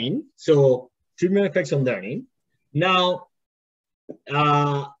learning. So treatment effects on learning. Now,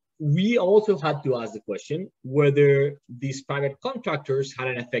 we also had to ask the question whether these private contractors had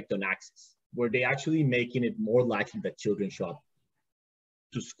an effect on access. Were they actually making it more likely that children show up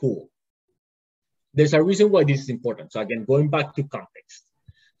to school? There's a reason why this is important. So again, going back to context.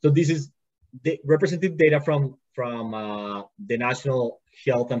 So this is the representative data from the National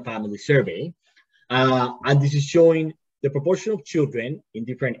Health and Family Survey. And this is showing the proportion of children in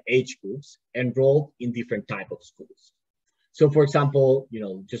different age groups enrolled in different type of schools. So for example, you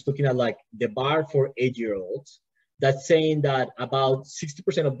know, just looking at like the bar for 8-year-olds, that's saying that about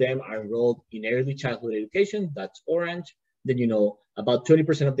 60% of them are enrolled in early childhood education, that's orange. Then, you know, about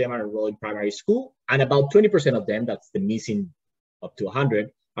 20% of them are enrolled in primary school, and about 20% of them, that's the missing up to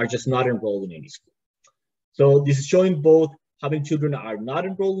 100, are just not enrolled in any school. So this is showing both how many children are not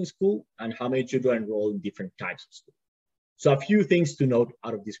enrolled in school and how many children are enrolled in different types of school. So a few things to note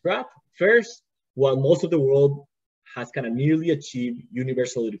out of this graph. First, while most of the world has kind of nearly achieved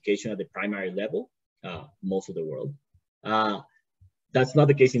universal education at the primary level, most of the world, that's not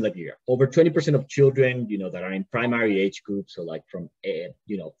the case in Liberia. Over 20% of children, you know, that are in primary age groups, so like from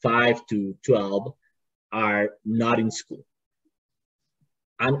 5 to 12, are not in school.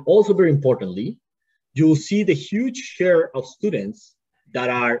 And also very importantly, you'll see the huge share of students that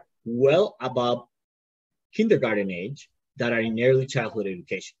are well above kindergarten age that are in early childhood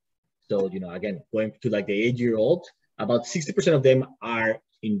education. So, you know, again, going to like the 8-year-old, about 60% of them are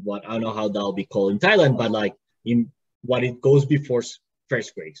in what, I don't know how that'll be called in Thailand, but like in what it goes before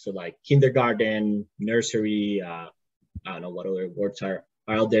first grade. So like kindergarten, nursery, I don't know what other words are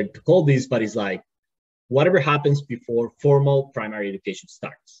out there to call this, but it's like whatever happens before formal primary education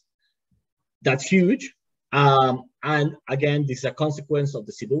starts. That's huge. And again, this is a consequence of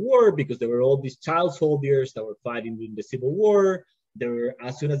the Civil War, because there were all these child soldiers that were fighting in the Civil War. They were,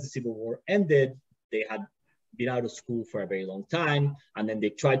 as soon as the Civil War ended, they had been out of school for a very long time. And then they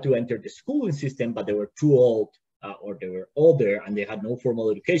tried to enter the schooling system, but they were too old or they were older and they had no formal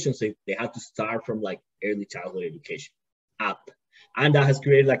education. So they had to start from like early childhood education up. And that has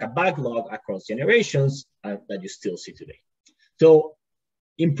created like a backlog across generations that you still see today. So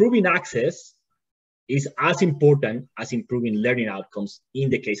improving access is as important as improving learning outcomes in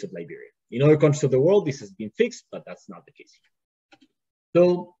the case of Liberia. In other countries of the world, this has been fixed, but that's not the case here.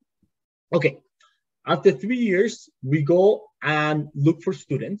 So, okay, after 3 years, we go and look for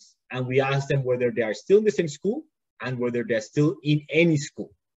students and we ask them whether they are still in the same school and whether they're still in any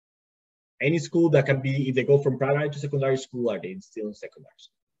school. Any school that can be, if they go from primary to secondary school, are they still in secondary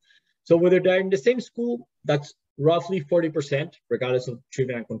school? So whether they're in the same school, that's roughly 40%, regardless of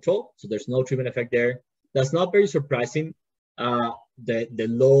treatment and control. So there's no treatment effect there. That's not very surprising, the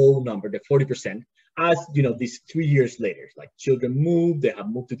low number, the 40%, as you know, these 3 years later, like children move, they have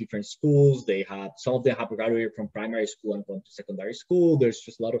moved to different schools, they have, some of them have graduated from primary school and gone to secondary school. There's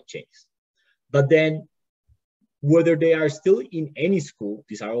just a lot of changes. But then whether they are still in any school,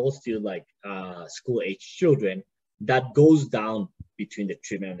 these are all still like school age children, that goes down between the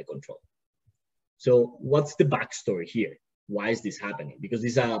treatment and the control. So what's the backstory here? Why is this happening? Because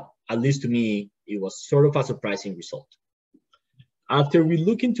this, at least to me, it was sort of a surprising result. After we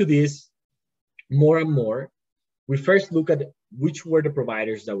look into this more and more, we first look at which were the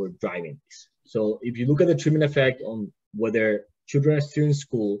providers that were driving this. So if you look at the treatment effect on whether children are still in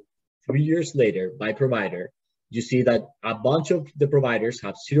school 3 years later by provider, you see that a bunch of the providers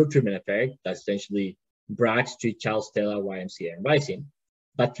have zero treatment effect. That's essentially Bragg, Street Child, Stella, YMCA, and Rising.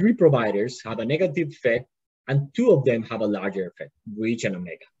 But 3 providers have a negative effect, and 2 of them have a larger effect, Reach and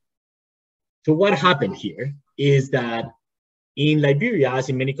Omega. So what happened here is that In Liberia, as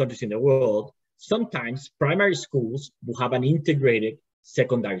in many countries in the world, sometimes primary schools will have an integrated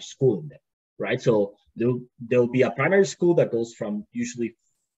secondary school in them, right? So there'll be a primary school that goes from usually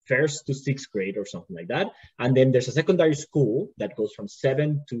first to sixth grade or something like that. And then there's a secondary school that goes from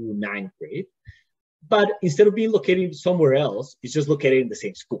 7th to 9th grade. But instead of being located somewhere else, it's just located in the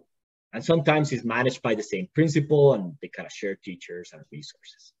same school. And sometimes it's managed by the same principal and they kind of share teachers and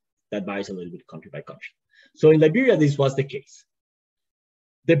resources. That varies a little bit country by country. So in Liberia, this was the case.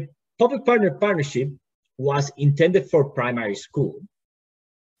 The public-partner partnership was intended for primary school.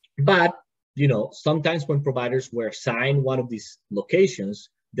 But, you know, sometimes when providers were assigned one of these locations,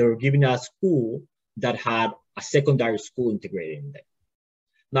 they were given a school that had a secondary school integrated in them.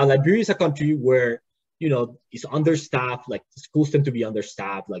 Now, Liberia is a country where, you know, it's understaffed, like the schools tend to be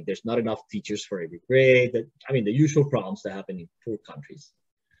understaffed, like there's not enough teachers for every grade. I mean, the usual problems that happen in poor countries.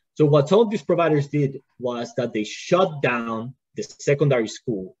 So what some of these providers did was that they shut down the secondary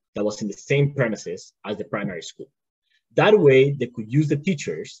school that was in the same premises as the primary school. That way, they could use the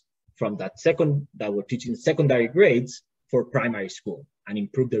teachers from that were teaching secondary grades for primary school and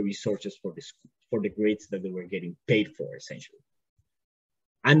improve the resources for the school, for the grades that they were getting paid for, essentially.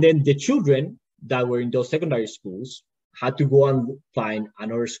 And then the children that were in those secondary schools had to go and find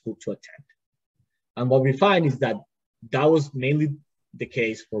another school to attend. And what we find is that that was mainly the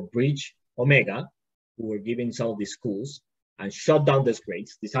case for Bridge Omega, who were giving some of these schools and shut down those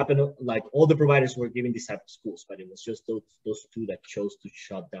grades. This happened, like all the providers were giving these type of schools, but it was just those two that chose to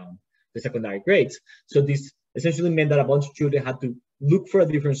shut down the secondary grades. So this essentially meant that a bunch of children had to look for a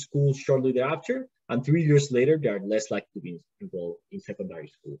different school shortly thereafter, and 3 years later, they are less likely to be enrolled in secondary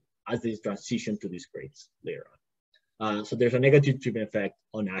school as they transition to these grades later on. So there's a negative treatment effect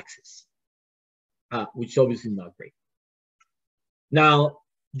on access, which is obviously not great. Now,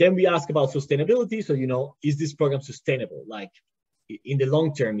 then we ask about sustainability. So, you know, is this program sustainable? Like in the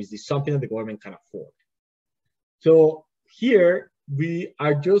long term, is this something that the government can afford? So here we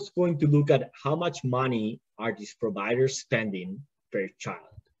are just going to look at how much money are these providers spending per child.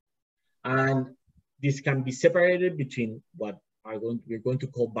 And this can be separated between what we're going to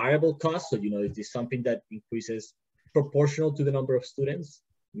call variable costs. So, you know, is this something that increases proportional to the number of students,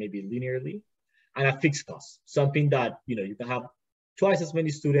 maybe linearly, and a fixed cost, something that, you know, you can have twice as many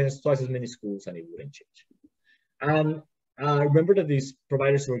students, twice as many schools, and it wouldn't change. And remember that these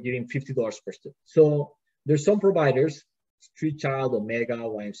providers were giving $50 per student. So there's some providers, Street Child, Omega,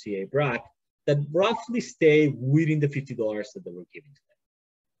 YMCA, BRAC, that roughly stay within the $50 that they were giving to them.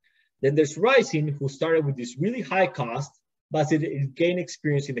 Then there's Rising, who started with this really high cost, but as it gained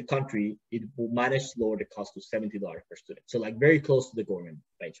experience in the country, it will manage to lower the cost to $70 per student. So like very close to the government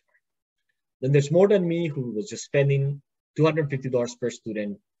benchmark. Then there's More Than Me, who was just spending $250 per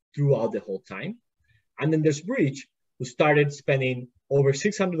student throughout the whole time. And then there's Bridge, who started spending over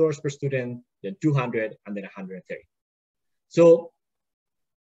 $600 per student, then $200, and then $130. So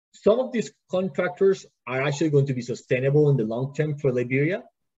some of these contractors are actually going to be sustainable in the long term for Liberia,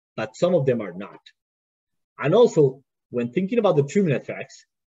 but some of them are not. And also, when thinking about the treatment effects,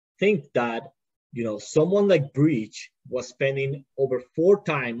 think that, you know, someone like Bridge was spending over 4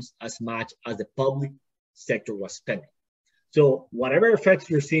 times as much as the public sector was spending. So whatever effects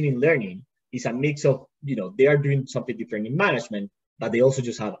you're seeing in learning is a mix of, you know, they are doing something different in management, but they also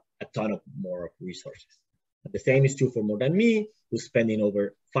just have a ton of more resources. But the same is true for More Than Me, who's spending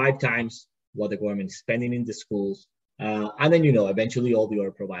over 5 times what the government is spending in the schools. And then, you know, eventually all the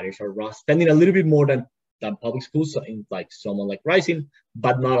other providers are spending a little bit more than public schools, in like someone like Rising,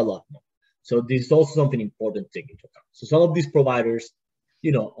 but not a lot more. So this is also something important to take into account. So some of these providers,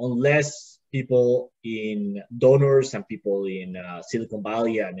 you know, unless people in donors and people in Silicon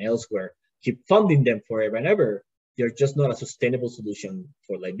Valley and elsewhere keep funding them forever and ever, they're just not a sustainable solution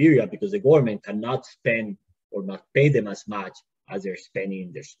for Liberia because the government cannot spend or not pay them as much as they're spending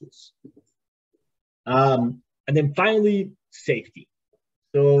in their schools. And then finally, safety.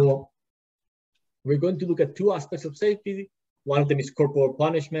 So we're going to look at 2 aspects of safety. One of them is corporal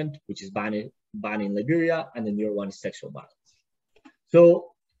punishment, which is banned in Liberia, and the other one is sexual violence.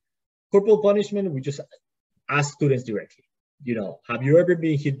 So corporal punishment, we just ask students directly, you know, have you ever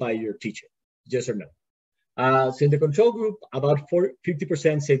been hit by your teacher? Yes or no? So in the control group, about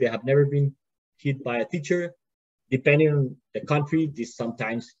 50% say they have never been hit by a teacher. Depending on the country, this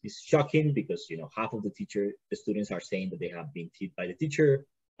sometimes is shocking because, you know, half of the students are saying that they have been hit by the teacher.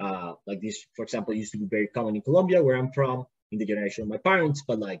 Like this, for example, used to be very common in Colombia, where I'm from, in the generation of my parents.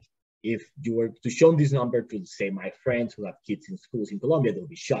 But like, if you were to show this number to, say, my friends who have kids in schools in Colombia, they'll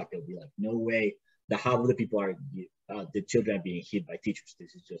be shocked. They'll be like, no way that half of the people are, the children are being hit by teachers.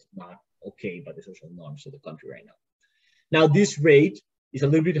 This is just not okay by the social norms of the country right now. Now, this rate is a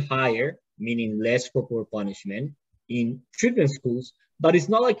little bit higher, meaning less corporal punishment in treatment schools, but it's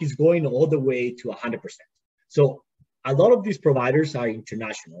not like it's going all the way to 100%. So a lot of these providers are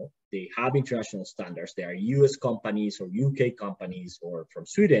international. They have international standards. They are US companies or UK companies or from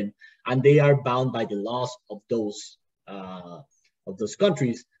Sweden, and they are bound by the laws of those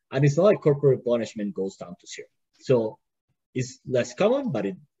countries. And it's not like corporate punishment goes down to zero. So it's less common, but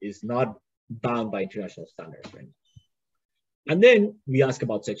it is not bound by international standards right now. And then we ask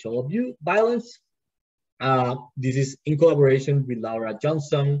about sexual abuse, violence. This is in collaboration with Laura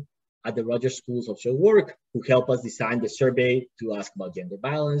Johnson at the Rogers School of Social Work, who helped us design the survey to ask about gender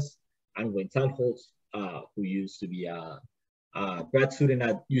violence, and Wayne Tannholz, who used to be a grad student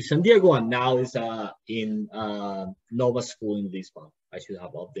at U San Diego and now is in Nova School in Lisbon. I should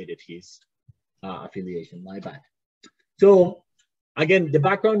have updated his affiliation, my bad. So again, the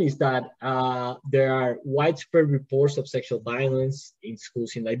background is that there are widespread reports of sexual violence in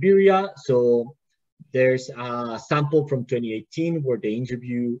schools in Liberia. So there's a sample from 2018 where they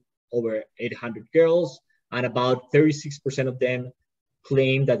interviewed over 800 girls, and about 36% of them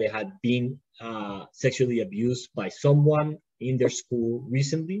claimed that they had been sexually abused by someone in their school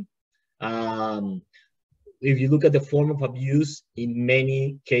recently. If you look at the form of abuse, in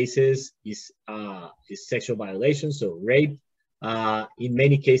many cases is sexual violation, so rape. In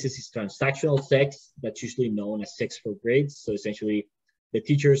many cases, it's transactional sex that's usually known as sex for grades. So essentially, the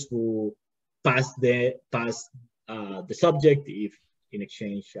teachers will pass the subject if in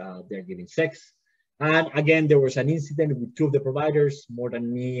exchange they're giving sex. And again, there was an incident with two of the providers, More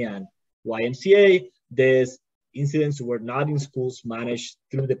Than Me and YMCA. These incidents were not in schools managed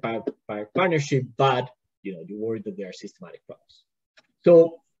through the partnership, but you worry that there are systematic problems.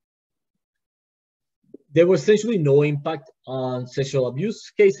 So there was essentially no impact on sexual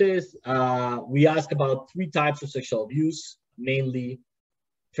abuse cases. We asked about 3 types of sexual abuse, mainly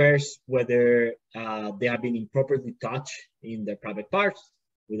first, whether they have been improperly touched in their private parts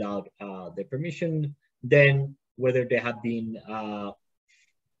without their permission, then whether they have been,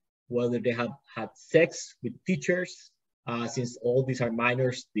 whether they have had sex with teachers. Since all these are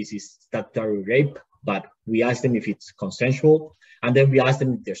minors, this is statutory rape, but we asked them if it's consensual, and then we asked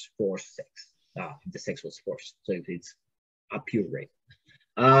them if there's forced sex, if the sex was forced, so if it's a pure rape.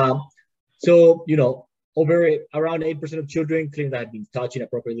 So, around 8% of children claim that have been touched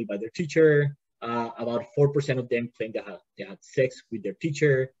inappropriately by their teacher. About 4% of them claim that they had sex with their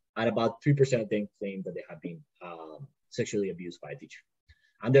teacher, and about 3% of them claim that they have been sexually abused by a teacher.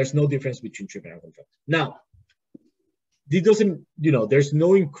 And there's no difference between treatment and control. Now, this doesn't, there's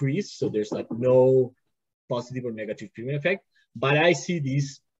no increase, so there's like no positive or negative treatment effect, but I see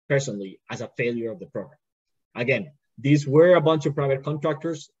this personally as a failure of the program. Again, these were a bunch of private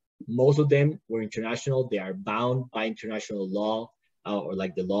contractors. Most of them were international. They are bound by international law or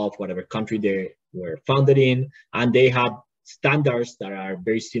like the law of whatever country they were founded in. And they have standards that are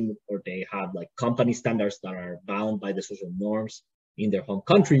very similar, or they have like company standards that are bound by the social norms in their home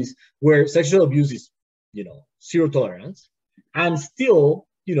countries, where sexual abuse is, zero tolerance. And still,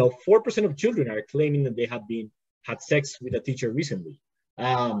 4% of children are claiming that they have had sex with a teacher recently.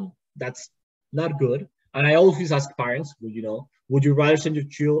 That's not good. And I always ask parents, would you rather send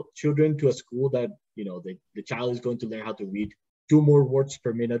your children to a school that, the child is going to learn how to read 2 more words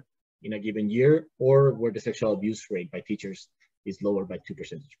per minute in a given year, or where the sexual abuse rate by teachers is lower by 2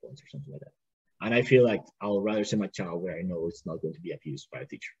 percentage points or something like that? And I feel like I'll rather send my child where I know it's not going to be abused by a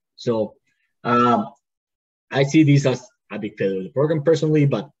teacher. So I see this as a big failure of the program personally,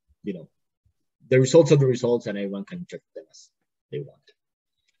 but the results are the results, and everyone can interpret them as they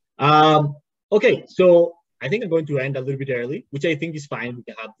want. Okay, so I think I'm going to end a little bit early, which I think is fine. We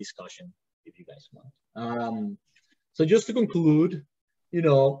can have discussion if you guys want. So just to conclude,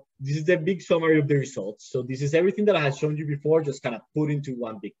 this is the big summary of the results. So this is everything that I had shown you before, just kind of put into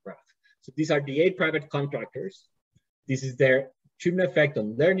one big graph. So these are the 8 private contractors. This is their treatment effect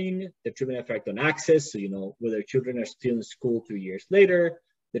on learning, the treatment effect on access, so whether children are still in school 3 years later,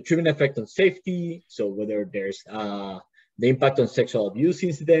 the treatment effect on safety, so whether there's the impact on sexual abuse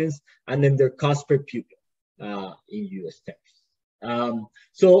incidents, and then their cost per pupil in US terms.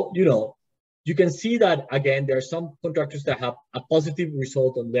 So, you can see that, again, there are some contractors that have a positive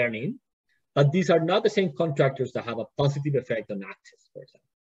result on learning, but these are not the same contractors that have a positive effect on access, for example.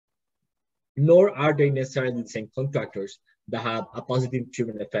 Nor are they necessarily the same contractors that have a positive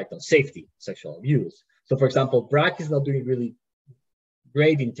treatment effect on safety, sexual abuse. So, for example, BRAC is not doing really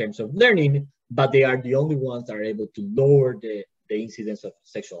great in terms of learning, but they are the only ones that are able to lower the incidence of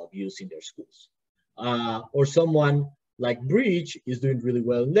sexual abuse in their schools. Or someone like Bridge is doing really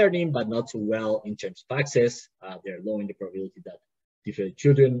well in learning, but not so well in terms of access. They're lowering the probability that different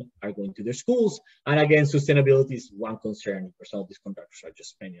children are going to their schools. And again, sustainability is one concern for some of these contractors are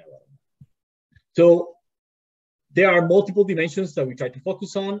just spending a lot of money. So there are multiple dimensions that we try to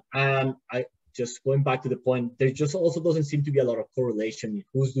focus on. And I just going back to the point, there just also doesn't seem to be a lot of correlation in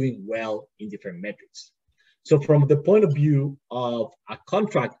who's doing well in different metrics. So from the point of view of a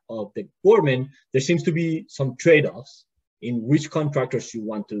contract of the government, there seems to be some trade-offs in which contractors you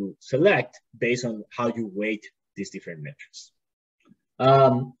want to select based on how you weight these different metrics.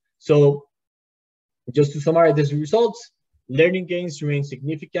 So just to summarize these results, learning gains remain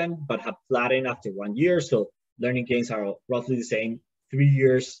significant, but have flattened after 1 year. So learning gains are roughly the same 3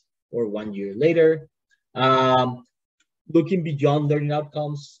 years or 1 year later. Looking beyond learning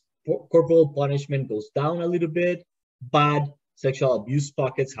outcomes, corporal punishment goes down a little bit, but sexual abuse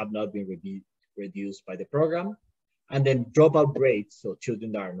pockets have not been reduced by the program. And then dropout rates, so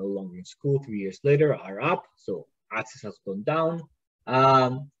children that are no longer in school 3 years later are up, so access has gone down.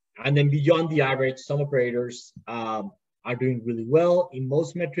 And then beyond the average, some operators are doing really well in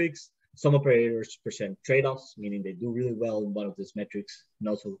most metrics. Some operators present trade-offs, meaning they do really well in one of these metrics,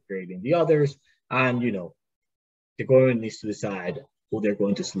 not so great in the others. And, you know, the government needs to decide who they're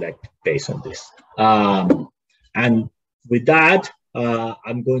going to select based on this. And with that,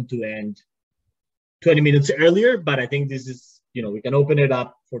 I'm going to end 20 minutes earlier, but I think this is, you know, we can open it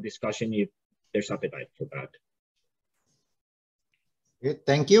up for discussion if there's appetite for that. Good,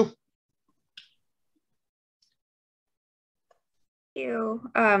 thank you. Thank you.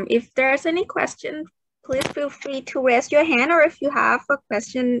 If there's any question, please feel free to raise your hand, or if you have a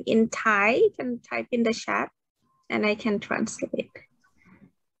question in Thai, you can type in the chat and I can translate.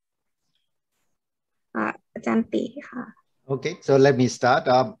 Ajanti. Okay, so let me start.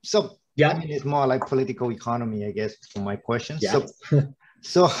 So yeah, I mean, it's more like political economy, I guess, for my question. Yeah.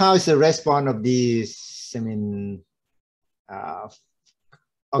 So how is the response of these, I mean,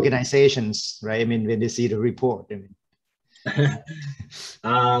 organizations, right? I mean, when they see the report, I mean.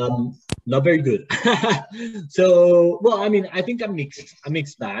 Not very good. So, well, I mean, I think a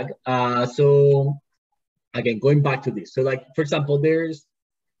mixed bag. So again, going back to this. So like, for example, there's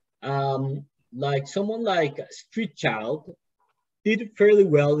like someone like Street Child did fairly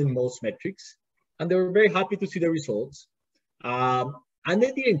well in most metrics, and they were very happy to see the results. And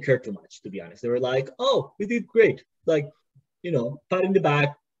they didn't care too much, to be honest. They were like, oh, we did great. Like, you know, pat in the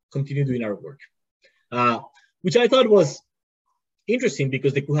back, continue doing our work. Which I thought was interesting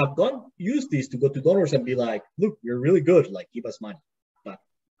because they could have used this to go to donors and be like, look, you're really good, like give us money. But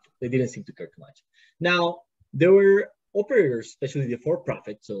they didn't seem to care too much. Now, there were operators, especially the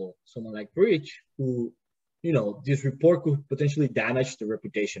for-profit, so someone like Bridge, who, you know, this report could potentially damage the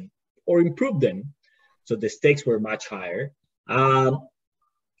reputation or improve them. So the stakes were much higher. I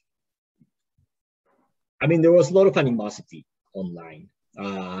mean, there was a lot of animosity online.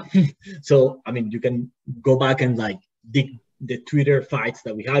 So, I mean, you can go back and like dig the Twitter fights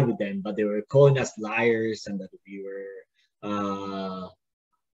that we had with them, but they were calling us liars and that we were,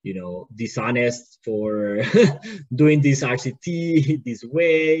 you know, dishonest for doing this RCT this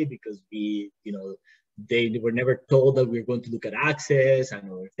way because we, you know, they were never told that we were going to look at access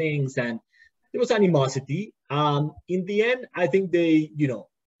and other things. And there was animosity. In the end, I think they, you know,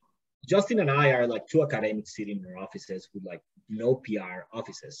 Justin and I are like two academics sitting in our offices with like no PR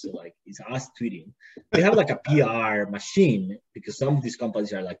offices. So like it's us tweeting. They have like a PR machine because some of these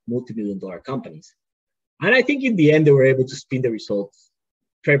companies are like multi-million-dollar companies. And I think in the end, they were able to spin the results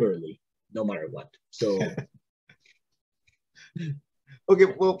favorably, no matter what. So. Okay,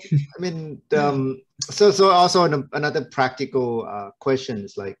 well, I mean, so also another practical question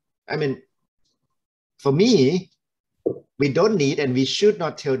is like, I mean, for me, we don't need and we should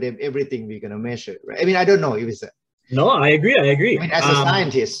not tell them everything we're going to measure, right? I mean, I don't know if it's that. No, I agree. I mean, as a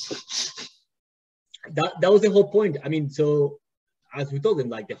scientist. That was the whole point. I mean, so as we told them,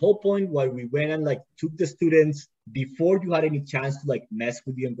 like the whole point why we went and like took the students before you had any chance to like mess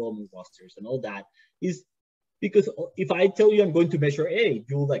with the enrollment rosters and all that is because if I tell you I'm going to measure A,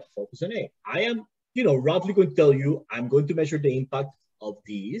 you'll like focus on A. I am, you know, roughly going to tell you I'm going to measure the impact of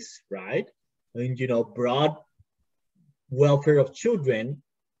these, right? And, you know, broad welfare of children,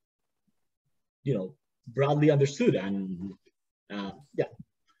 you know, broadly understood. And yeah.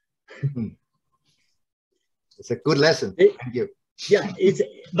 It's a good lesson. Thank you. Yeah,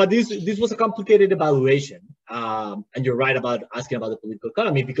 but this was a complicated evaluation. And you're right about asking about the political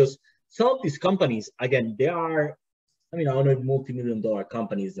economy because some of these companies, again, they are, I mean, I don't know if multi-million-dollar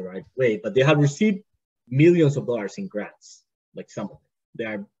company is the right way, but they have received millions of dollars in grants, like some of them. They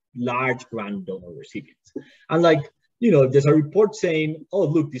are large grant donor recipients. And like, you know, if there's a report saying, oh,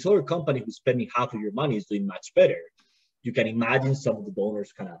 look, this other company who's spending half of your money is doing much better, you can imagine some of the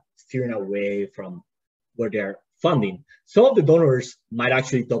donors kind of steering away from where they're funding. Some of the donors might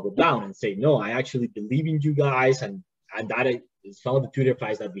actually double down and say, no, I actually believe in you guys. And that is some of the Twitter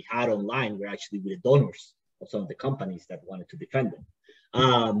fights that we had online were actually with the donors of some of the companies that wanted to defend them.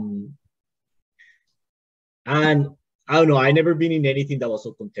 And I don't know, I never been in anything that was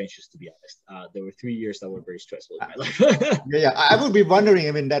so contentious, to be honest. There were 3 years that were very stressful in my life. Yeah, I would be wondering,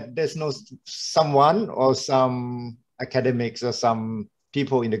 I mean, that there's no someone or some academics or some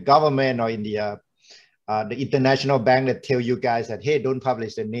people in the government or in the international bank that tell you guys that, hey, don't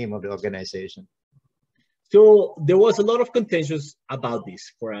publish the name of the organization. So there was a lot of contentions about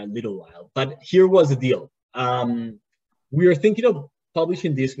this for a little while, but here was the deal. We were thinking of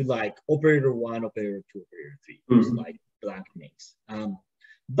publishing this with like operator 1, operator 2, operator 3, just like blank names.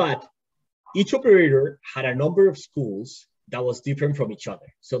 But each operator had a number of schools that was different from each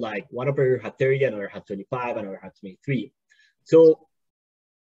other. So like one operator had 30, another had 25, another had 23. So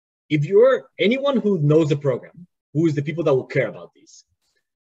if you're anyone who knows the program, who is the people that will care about this,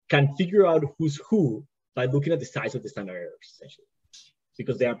 can figure out who's who by looking at the size of the standard errors, essentially,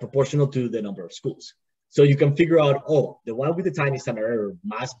 because they are proportional to the number of schools. So you can figure out, oh, the one with the tiny standard error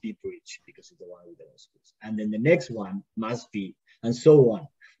must be breached because it's the one with the most schools. And then the next one must be, and so on.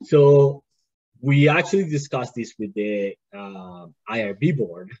 So we actually discussed this with the IRB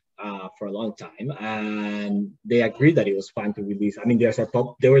board for a long time, and they agreed that it was fine to release. I mean,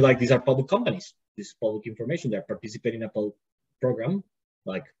 they were like, these are public companies. This is public information. They're participating in a public program.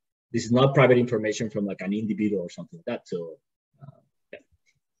 Like, this is not private information from like an individual or something like that. So, yeah.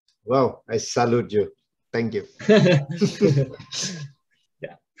 Wow, I salute you. Thank you.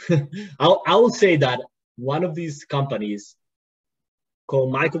 Yeah, I will say that one of these companies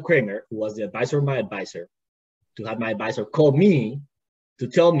called Michael Kramer, who was the advisor of my advisor, to have my advisor call me to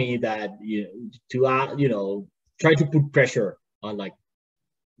tell me that, try to put pressure on like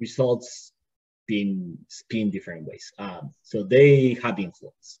results being spin different ways. So they have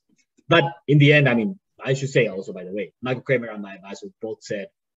influence. But in the end, I mean, I should say also, by the way, Michael Kramer and my advisor both said,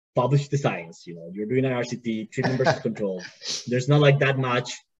 publish the science, you're doing an RCT, treatment versus control. There's not like that much,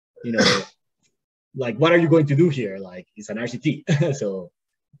 like, what are you going to do here? Like, it's an RCT. So,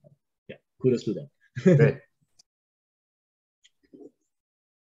 yeah, kudos to them. Great.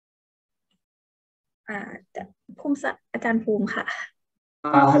 อาจารย์ภูมิค่ะ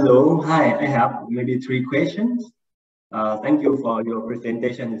Hello, hi. I have maybe 3 questions. Thank you for your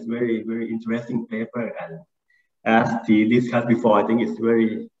presentation. It's very, very interesting paper. And as we discussed before, I think it's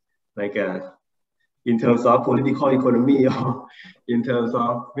very, like, in terms of political economy or in terms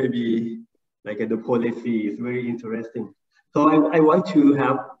of maybe like the policy is very interesting. So I want to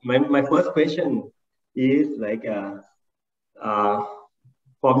have, my first question is like,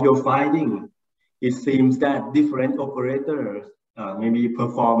 from your finding, it seems that different operators maybe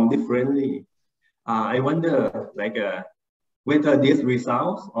perform differently. I wonder, like, whether these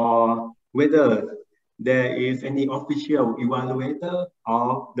results or whether there is any official evaluator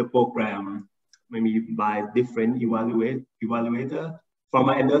of the program, maybe by different evaluator. From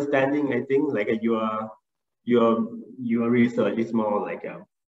my understanding, I think like your research is more like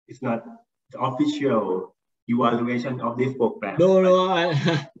it's not the official evaluation of this program. No,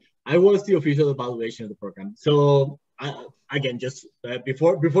 I was the official evaluation of the program. So again, just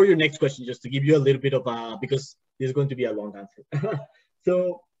before your next question, just to give you a little bit of because this is going to be a long answer.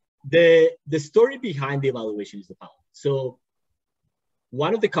 So the story behind the evaluation is the following. So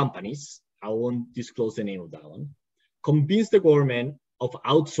one of the companies, I won't disclose the name of that one, convinced the government of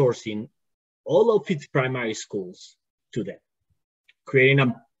outsourcing all of its primary schools to them,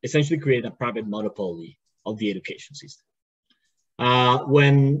 essentially creating a private monopoly of the education system.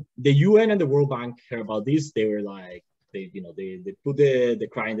 When the UN and the World Bank heard about this, they were like, they put the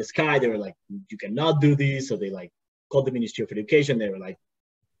cry in the sky. They were like, you cannot do this. So they like called the Ministry of Education. They were like,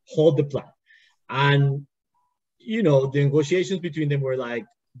 hold the plan. And, the negotiations between them were like,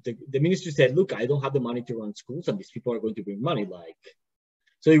 the ministry said, look, I don't have the money to run schools and these people are going to bring money.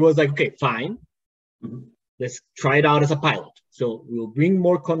 So it was like, okay, fine. Let's try it out as a pilot. So we'll bring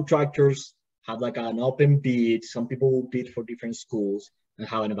more contractors, have like an open bid. Some people will bid for different schools and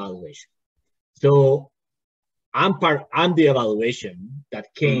have an evaluation. So I'm the evaluation that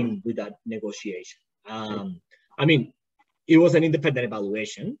came with that negotiation. I mean, it was an independent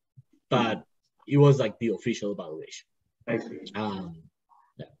evaluation, but it was like the official evaluation. I see.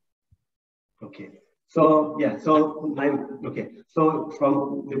 Yeah. Okay. So yeah. So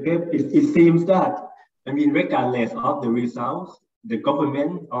from the paper, it seems that, I mean, regardless of the results, the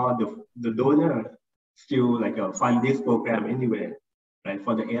government or the donor still like fund this program anyway, right?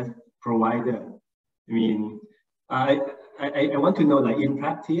 For the S provider. I mean, I want to know, like in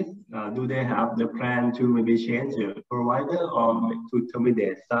practice, do they have the plan to maybe change the provider or to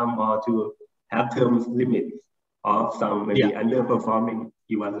terminate some or to have terms limits of some maybe underperforming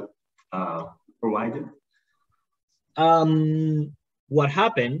even provider? What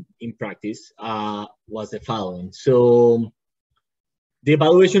happened in practice was the following. So the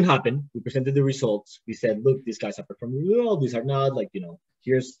evaluation happened. We presented the results. We said, look, these guys are performing well. These are not, like,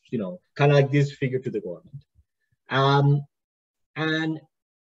 here's, kind of like this figure to the government. And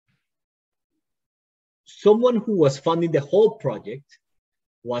someone who was funding the whole project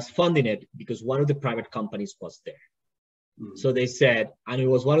was funding it because one of the private companies was there. Mm-hmm. So they said, and it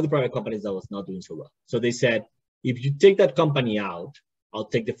was one of the private companies that was not doing so well. So they said, if you take that company out, I'll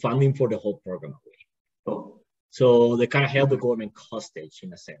take the funding for the whole program away. Oh. So they kind of held the government hostage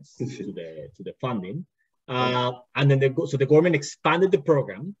in a sense to the funding. And then the government expanded the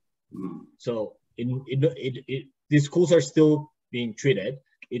program. Mm-hmm. So these schools are still being treated.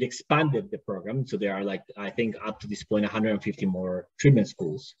 It expanded the program. So there are, like, I think up to this point, 150 more treatment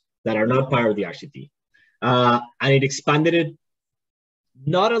schools that are not part of the RCT. And it expanded it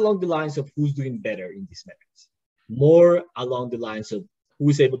not along the lines of who's doing better in these metrics, more along the lines of who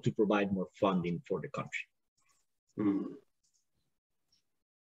is able to provide more funding for the country. Hmm.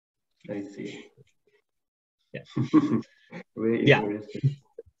 I see. Yeah. Very interesting.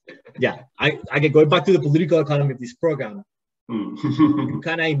 Yeah, I can go back to the political economy of this program. You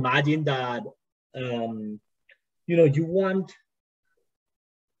kind of imagine that, you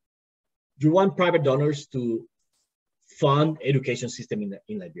want private donors to fund education system in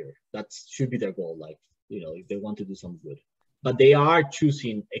Liberia. That should be their goal, like, if they want to do some good. But they are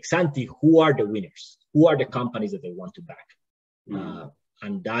choosing ex ante who are the winners, who are the companies that they want to back.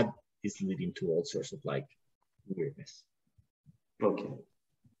 And that is leading to all sorts of, like, weirdness.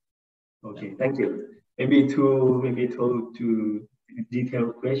 Okay, thank you. Maybe to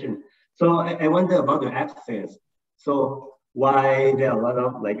detailed question. So I wonder about the access. So why there are a lot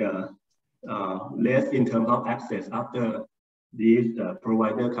of less in terms of access after this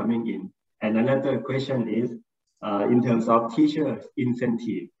provider coming in? And another question is in terms of teacher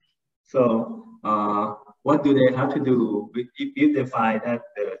incentive. So what do they have to do if they find that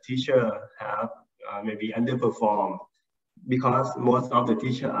the teacher have maybe underperformed? Because most of the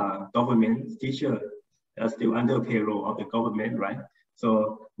teachers are government teachers, are still under payroll of the government, right?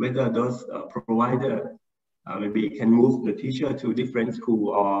 So whether those providers maybe can move the teacher to different school,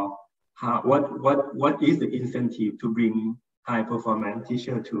 or what is the incentive to bring high performance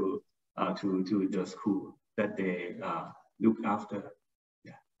teacher to the school that they look after?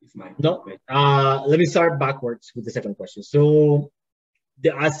 Yeah, it's my question. Let me start backwards with the second question. So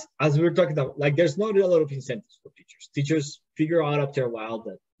as we were talking about, like, there's not a lot of incentives for teachers. Teachers figure out after a while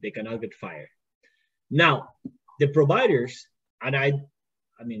that they cannot get fired. Now, the providers, and I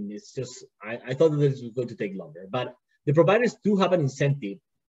mean, it's just, I thought that this was going to take longer, but the providers do have an incentive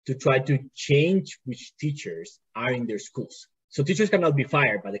to try to change which teachers are in their schools. So teachers cannot be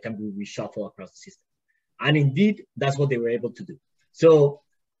fired, but they can be reshuffled across the system. And indeed, that's what they were able to do. So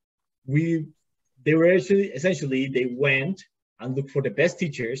they went and look for the best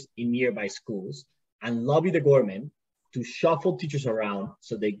teachers in nearby schools and lobby the government to shuffle teachers around,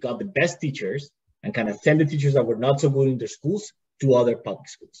 so they got the best teachers and kind of send the teachers that were not so good in their schools to other public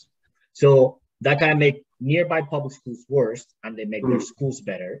schools. So that kind of make nearby public schools worse, and they make their schools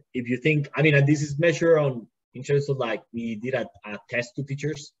better. If you think, I mean, and this is measured in terms of, like, we did a test to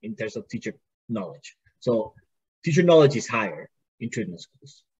teachers in terms of teacher knowledge. So teacher knowledge is higher in treatment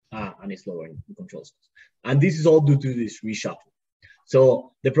schools and it's lower in control schools. And this is all due to this reshuffle.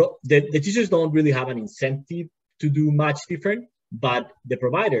 So the teachers don't really have an incentive to do much different, but the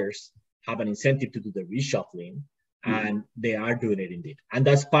providers have an incentive to do the reshuffling, and they are doing it indeed. And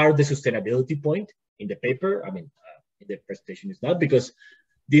that's part of the sustainability point in the paper. I mean, in the presentation is not, because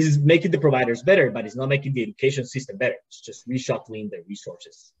this is making the providers better, but it's not making the education system better. It's just reshuffling the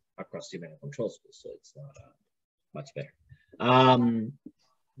resources across treatment and control schools. So it's not much better.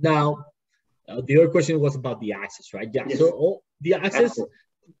 Now, the other question was about the access, right? Yeah, yes. So the access,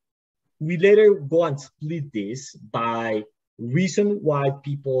 we later go and split this by reason why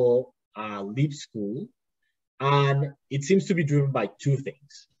people leave school. And it seems to be driven by two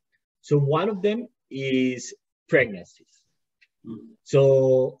things. So one of them is pregnancies.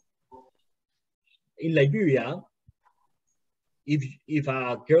 So in Liberia, if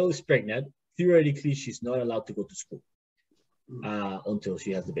a girl is pregnant, theoretically, she's not allowed to go to school until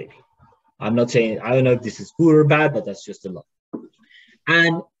she has the baby. I'm not saying, I don't know if this is good or bad, but that's just the law.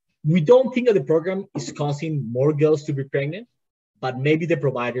 And we don't think that the program is causing more girls to be pregnant, but maybe the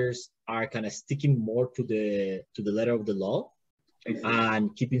providers are kind of sticking more to the letter of the law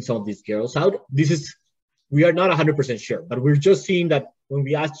and keeping some of these girls out. We are not 100% sure, but we're just seeing that when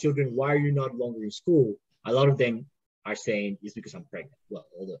we ask children, why are you not longer in school? A lot of them are saying it's because I'm pregnant. Well,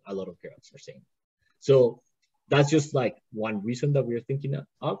 a lot of girls are saying. So that's just like one reason that we're thinking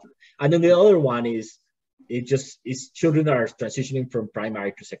of. And then the other one is, children that are transitioning from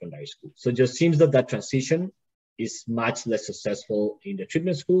primary to secondary school. So it just seems that transition is much less successful in the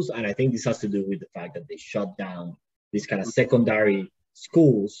treatment schools. And I think this has to do with the fact that they shut down these kind of secondary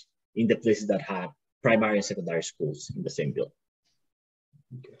schools in the places that had primary and secondary schools in the same building.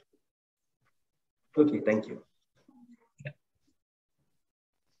 Okay, thank you.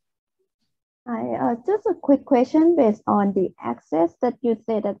 Just a quick question based on the access that you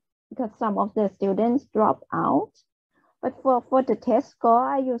said that because some of the students drop out, but for the test score,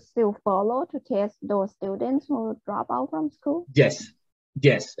 are you still follow to test those students who drop out from school? Yes,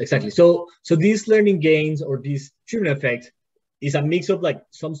 exactly. So these learning gains or these treatment effects is a mix of like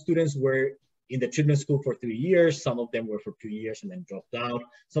some students were in the treatment school for 3 years, some of them were for 2 years and then dropped out,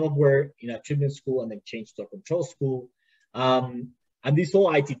 some of them were in a treatment school and then changed to a control school. And this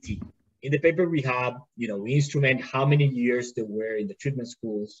whole ITT. In the paper we have, we instrument how many years they were in the treatment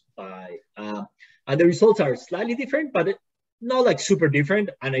schools by, and the results are slightly different, but not like super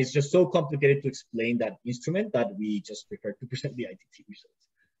different. And it's just so complicated to explain that instrument that we just prefer to present the ITT results.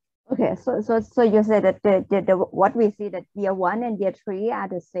 Okay, so you said that the what we see that year 1 and year 3 are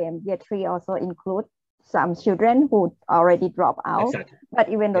the same. Year 3 also include some children who already drop out, exactly. But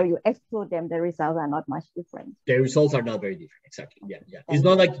even though you exclude them, the results are not much different. The results are not very different, exactly. Yeah. It's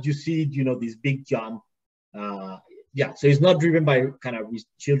not like you see, this big jump. So it's not driven by kind of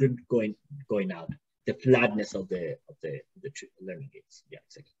children going out. The flatness of the learning gains. Yeah,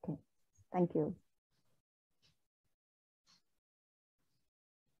 exactly. Okay. Thank you.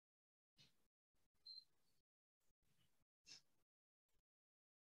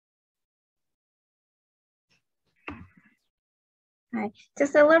 Hi.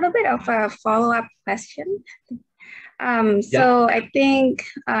 Just a little bit of a follow-up question. So I think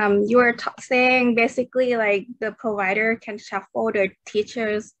you were saying basically like the provider can shuffle the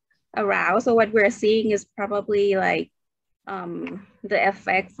teachers around. So what we're seeing is probably like the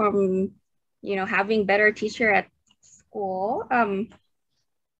effect from having better teacher at school.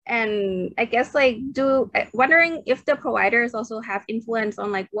 And I guess like wondering if the providers also have influence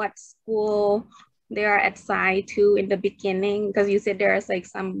on like what school they are assigned to in the beginning, because you said there's like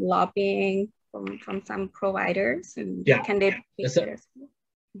some lobbying from some providers, and can they pick their school?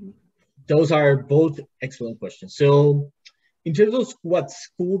 Those are both excellent questions. So in terms of what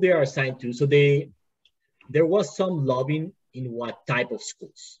school they are assigned to, so there was some lobbying in what type of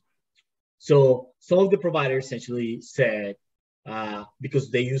schools. So some of the providers essentially said,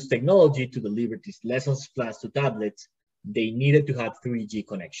 because they use technology to deliver these lessons plans to tablets, they needed to have 3G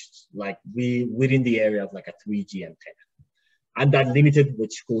connections, like within the area of like a 3G antenna. And that limited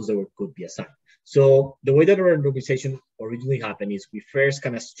which schools they could be assigned. So the way that our randomization originally happened is we first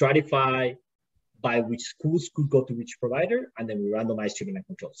kind of stratify by which schools could go to which provider, and then we randomize treatment and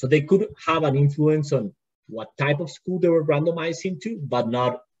control. So they could have an influence on what type of school they were randomized into, but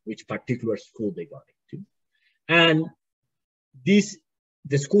not which particular school they got into. And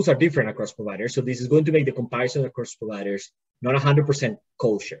the schools are different across providers. So this is going to make the comparison across providers not 100%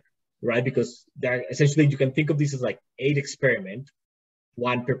 kosher, right? Because they're essentially, you can think of this as like 8 experiments,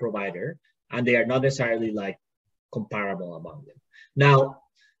 1 per provider, and they are not necessarily like comparable among them. Now,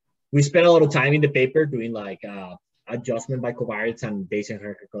 we spent a lot of time in the paper doing like adjustment by covariates and Bayesian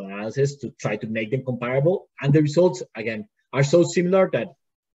hierarchical analysis to try to make them comparable. And the results, again, are so similar that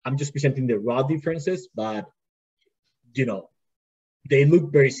I'm just presenting the raw differences, but they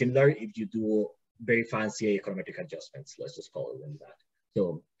look very similar if you do very fancy econometric adjustments. Let's just call it that.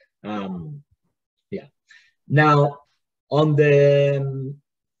 So, Now, on the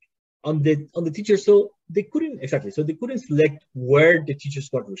teachers, so they couldn't select where the teachers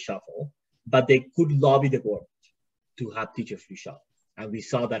got reshuffled, but they could lobby the government to have teachers reshuffled. And we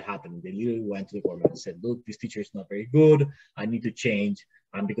saw that happen. They literally went to the government and said, look, this teacher is not very good. I need to change.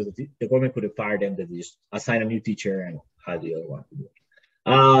 And because the government could have fired them, they just assign a new teacher and had the other one to do it.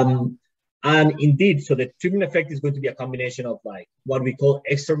 And indeed, so the treatment effect is going to be a combination of like what we call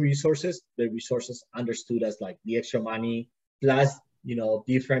extra resources, the resources understood as like the extra money plus,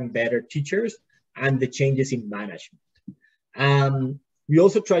 different, better teachers and the changes in management. We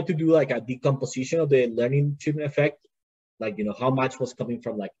also try to do like a decomposition of the learning treatment effect, like, how much was coming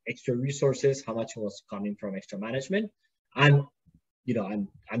from like extra resources, how much was coming from extra management. And you know,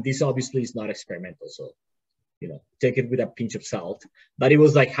 and this obviously is not experimental, so, you know, take it with a pinch of salt, but it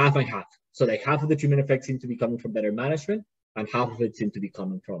was like half and half. So like half of the treatment effects seem to be coming from better management, and half of it seemed to be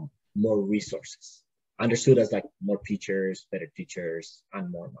coming from more resources, understood as like more teachers, better teachers,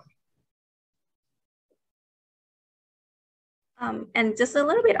 and more money. And just a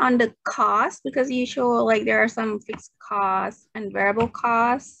little bit on the cost, because you show like there are some fixed costs and variable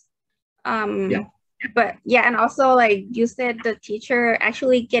costs. Yeah. But yeah, and also like you said, the teacher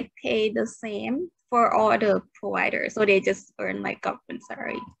actually get paid the same for all the providers, so they just earn like government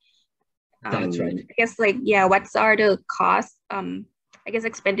salary. That's right. I guess like, yeah, what's are the costs? I guess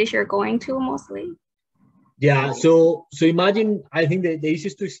expenditure going to mostly. Yeah, so imagine, I think the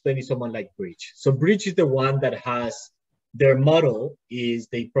easiest to explain is someone like Bridge. So Bridge is the one that has, their model is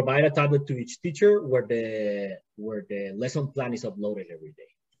they provide a tablet to each teacher where the lesson plan is uploaded every day.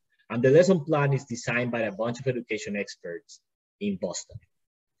 And the lesson plan is designed by a bunch of education experts in Boston.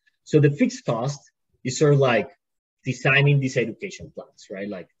 So the fixed cost is sort of like designing these education plans, right?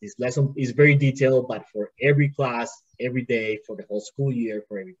 Like this lesson is very detailed, but for every class, every day, for the whole school year,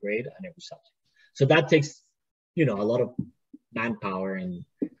 for every grade and every subject. So that takes, you know, a lot of manpower, and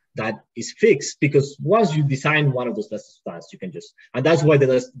that is fixed because once you design one of those lesson plans, you can just, and that's why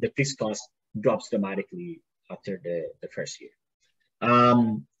the fixed cost drops dramatically after the first year.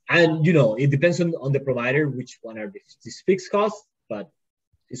 And, you know, it depends on the provider, which one are these fixed costs, but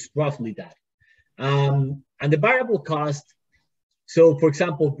it's roughly that. And the variable cost, so for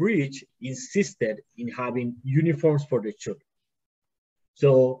example, Bridge insisted in having uniforms for the children.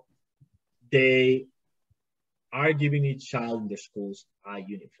 So they are giving each child in their schools a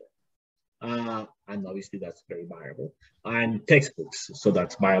uniform. And obviously that's very variable. And textbooks, so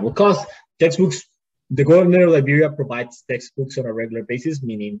that's variable cost. Textbooks, the government of Liberia provides textbooks on a regular basis,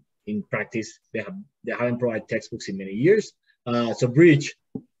 meaning in practice, they haven't provided textbooks in many years. So Bridge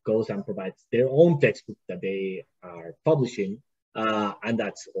goes and provides their own textbook that they are publishing, and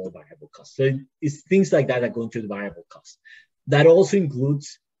that's all variable cost. So it's things like that that go into the variable cost. That also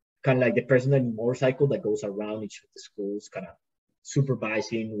includes kind of like the person in motorcycle that goes around each of the schools, kind of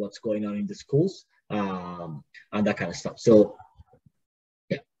supervising what's going on in the schools, and that kind of stuff. So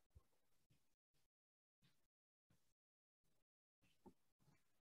yeah.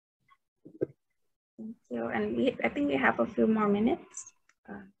 So, and I think we have a few more minutes.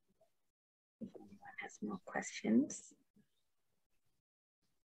 If anyone has more questions.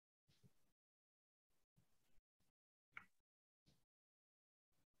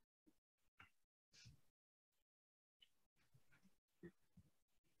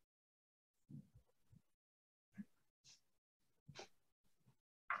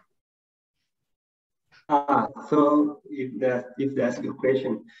 So if there's a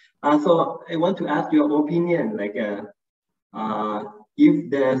question, so I want to ask your opinion, like if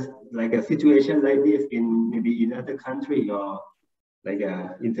there's like a situation like this in maybe in other country, or like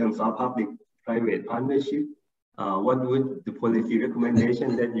in terms of public-private partnership, what would the policy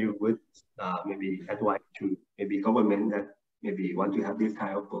recommendation that you would maybe advise to maybe government that maybe want to have this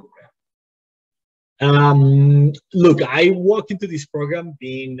kind of program? Look, I walked into this program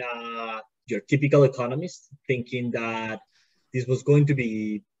being your typical economist, thinking that this was going to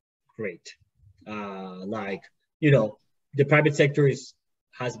be great. Like, you know, the private sector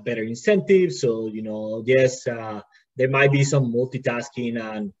has better incentives. So, you know, yes, there might be some multitasking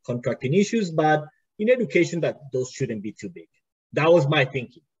and contracting issues, but in education, that those shouldn't be too big. That was my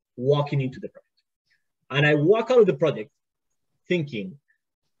thinking, walking into the project. And I walk out of the project thinking,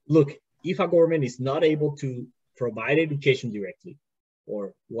 look, if a government is not able to provide education directly,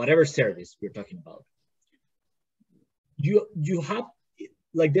 or whatever service we're talking about, you have,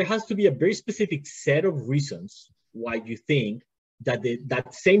 like, there has to be a very specific set of reasons why you think that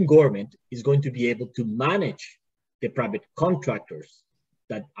that same government is going to be able to manage the private contractors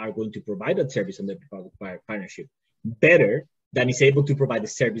that are going to provide that service under the public-private partnership better than is able to provide the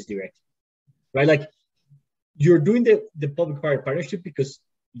service directly, right? Like, you're doing the public-private partnership because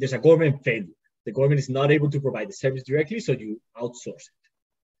there's a government failure. The government is not able to provide the service directly, so you outsource it.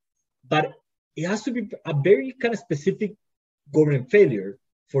 But it has to be a very kind of specific government failure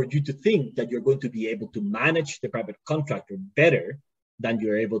for you to think that you're going to be able to manage the private contractor better than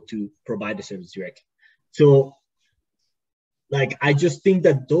you're able to provide the service directly. So, like, I just think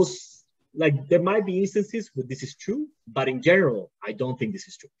that those, like, there might be instances where this is true, but in general, I don't think this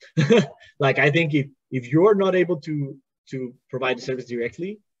is true. Like, I think if you're not able to provide the service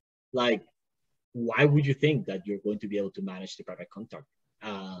directly, like, why would you think that you're going to be able to manage the private contractor?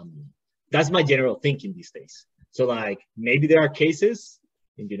 That's my general thinking these days. So, like, maybe there are cases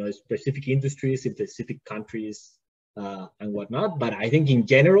in, you know, specific industries in specific countries and whatnot. But I think in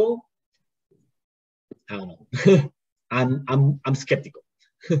general, I don't know. I'm skeptical.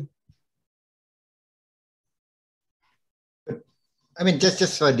 I mean,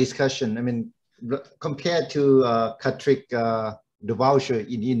 just for discussion, I mean, compared to the voucher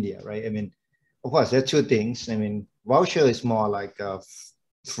in India, right? I mean, of course, there are two things. I mean, voucher is more like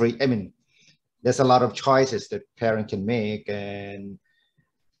free. I mean, there's a lot of choices that parent can make, and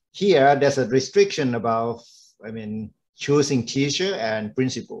here there's a restriction about, I mean, choosing teacher and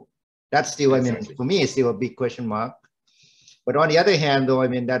principal. That's still, I mean, for me, it's still a big question mark. But on the other hand, though, I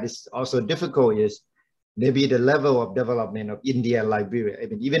mean, that is also difficult is maybe the level of development of India and Liberia. I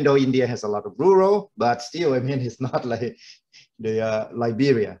mean, even though India has a lot of rural, but still, I mean, it's not like the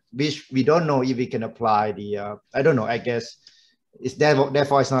Liberia, which we don't know if we can apply the, I don't know, I guess, it's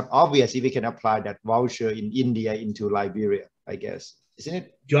therefore it's not obvious if we can apply that voucher in India into Liberia, I guess. Isn't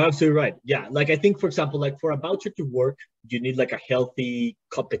it? You're absolutely right. Yeah, like I think, for example, like for a voucher to work, you need like a healthy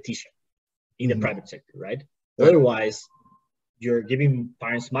competition in the private sector, right? Otherwise, you're giving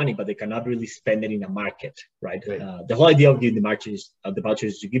parents money, but they cannot really spend it in a market, right? The whole idea of giving the voucher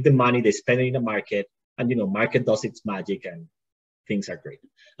is you give them money, they spend it in a market, and market does its magic, and things are great.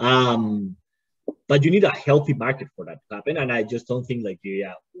 But you need a healthy market for that to happen, and I just don't think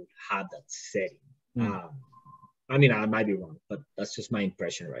Liberia would have that setting. I mean, I might be wrong, but that's just my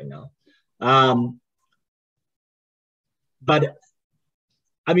impression right now. But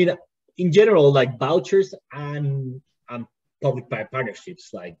I mean, in general, like vouchers and public-private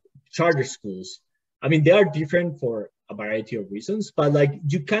partnerships, like charter schools, I mean, they are different for a variety of reasons, but like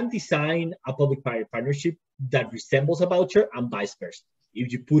you can design a public-private partnership that resembles a voucher and vice versa.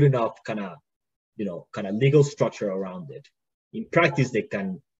 If you put enough kind of legal structure around it. In practice, they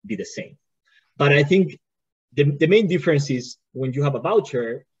can be the same. But I think the main difference is when you have a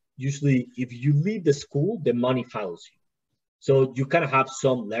voucher, usually if you leave the school, the money follows you. So you kind of have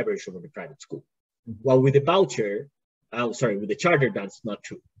some leverage over the private school. While with the voucher, with the charter, that's not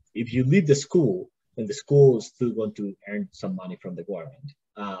true. If you leave the school, then the school is still going to earn some money from the government.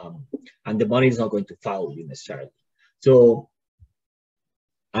 And the money is not going to follow you necessarily. So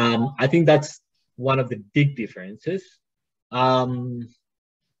I think that's one of the big differences. Yeah.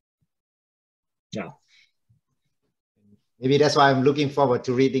 Maybe that's why I'm looking forward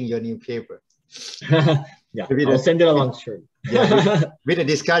to reading your new paper. Yeah, I'll send it along, sure. Yeah, with a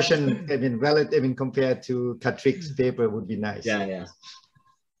discussion, I mean, compared to Katrik's paper would be nice.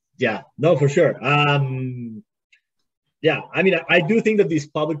 Yeah, no, for sure. Yeah, I mean, I do think that these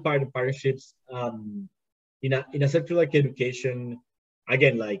public-private partnerships, in a sector like education,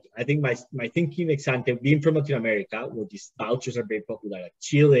 again, like I think my thinking example, being from Latin America, where these vouchers are very popular, like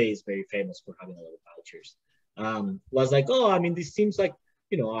Chile is very famous for having a lot of vouchers. Was like, oh, I mean, this seems like,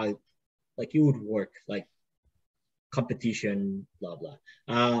 like it would work, like competition, blah, blah.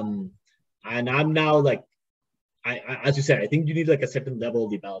 And I'm now like, as you said, I think you need like a certain level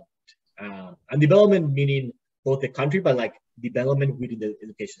of development. And development meaning both the country, but like development within the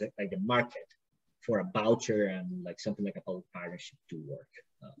education, like the market for a voucher and like something like a public partnership to work.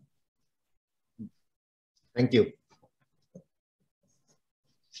 Thank you.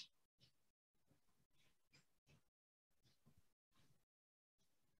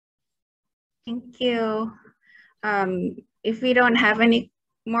 Thank you. If we don't have any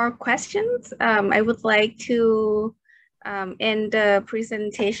more questions, I would like to end the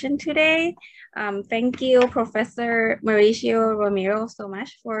presentation today. Thank you, Professor Mauricio Romero, so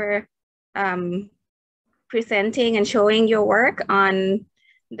much for presenting and showing your work on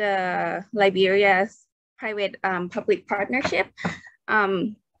the Liberia's private public partnership.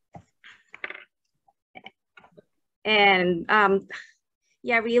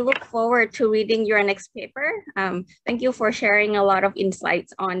 Yeah, we look forward to reading your next paper. Thank you for sharing a lot of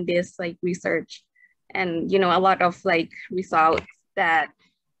insights on this like research and, a lot of like results that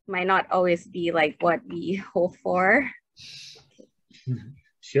might not always be like what we hope for.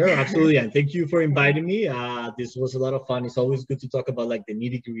 Sure, absolutely. And thank you for inviting me. This was a lot of fun. It's always good to talk about like the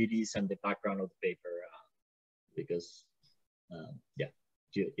nitty-gritties and the background of the paper because yeah,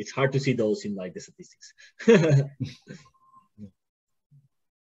 it's hard to see those in like the statistics.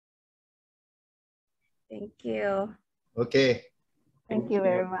 Thank you. Okay. Thank you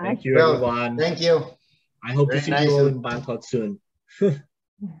very much. Thank you, everyone. Thank you. I hope to see you all in Bangkok soon.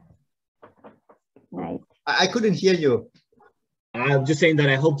 Nice. I couldn't hear you. I'm just saying that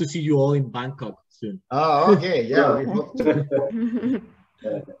I hope to see you all in Bangkok soon. Oh, okay. Yeah, we hope to.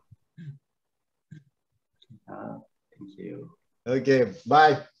 Thank you. Okay,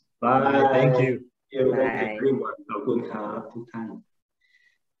 bye. Bye. Thank you. Thank you everyone. ขอบคุณครับทุกท่าน